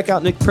check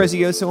out Nick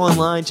Prezioso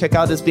online. Check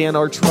out his band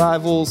Arch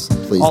Rivals.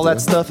 Please all do.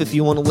 that stuff if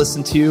you want to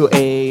listen to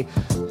a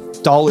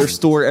dollar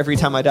store Every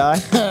Time I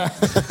Die.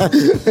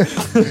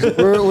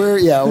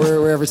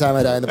 we're Every Time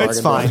I Die in the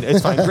bargain.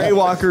 It's fine. Grey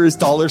Walker's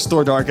dollar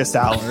store Darkest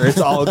Hour. It's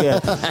all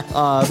good.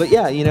 But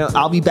yeah,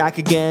 I'll be back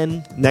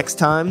again next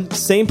time.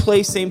 Same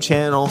place, same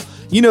channel.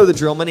 You know the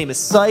drill. My name is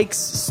Sykes.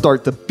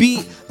 Start the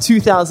Beat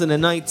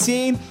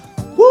 2019.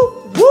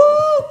 Woo,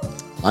 woo!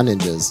 On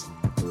ninjas.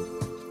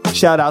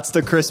 Shout outs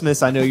to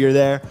Christmas. I know you're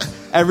there.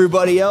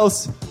 Everybody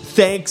else,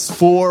 thanks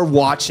for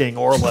watching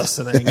or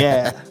listening.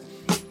 Yeah.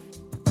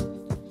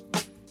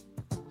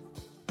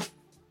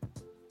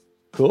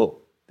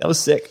 Cool. That was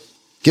sick.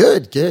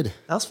 Good. That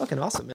was fucking awesome, man.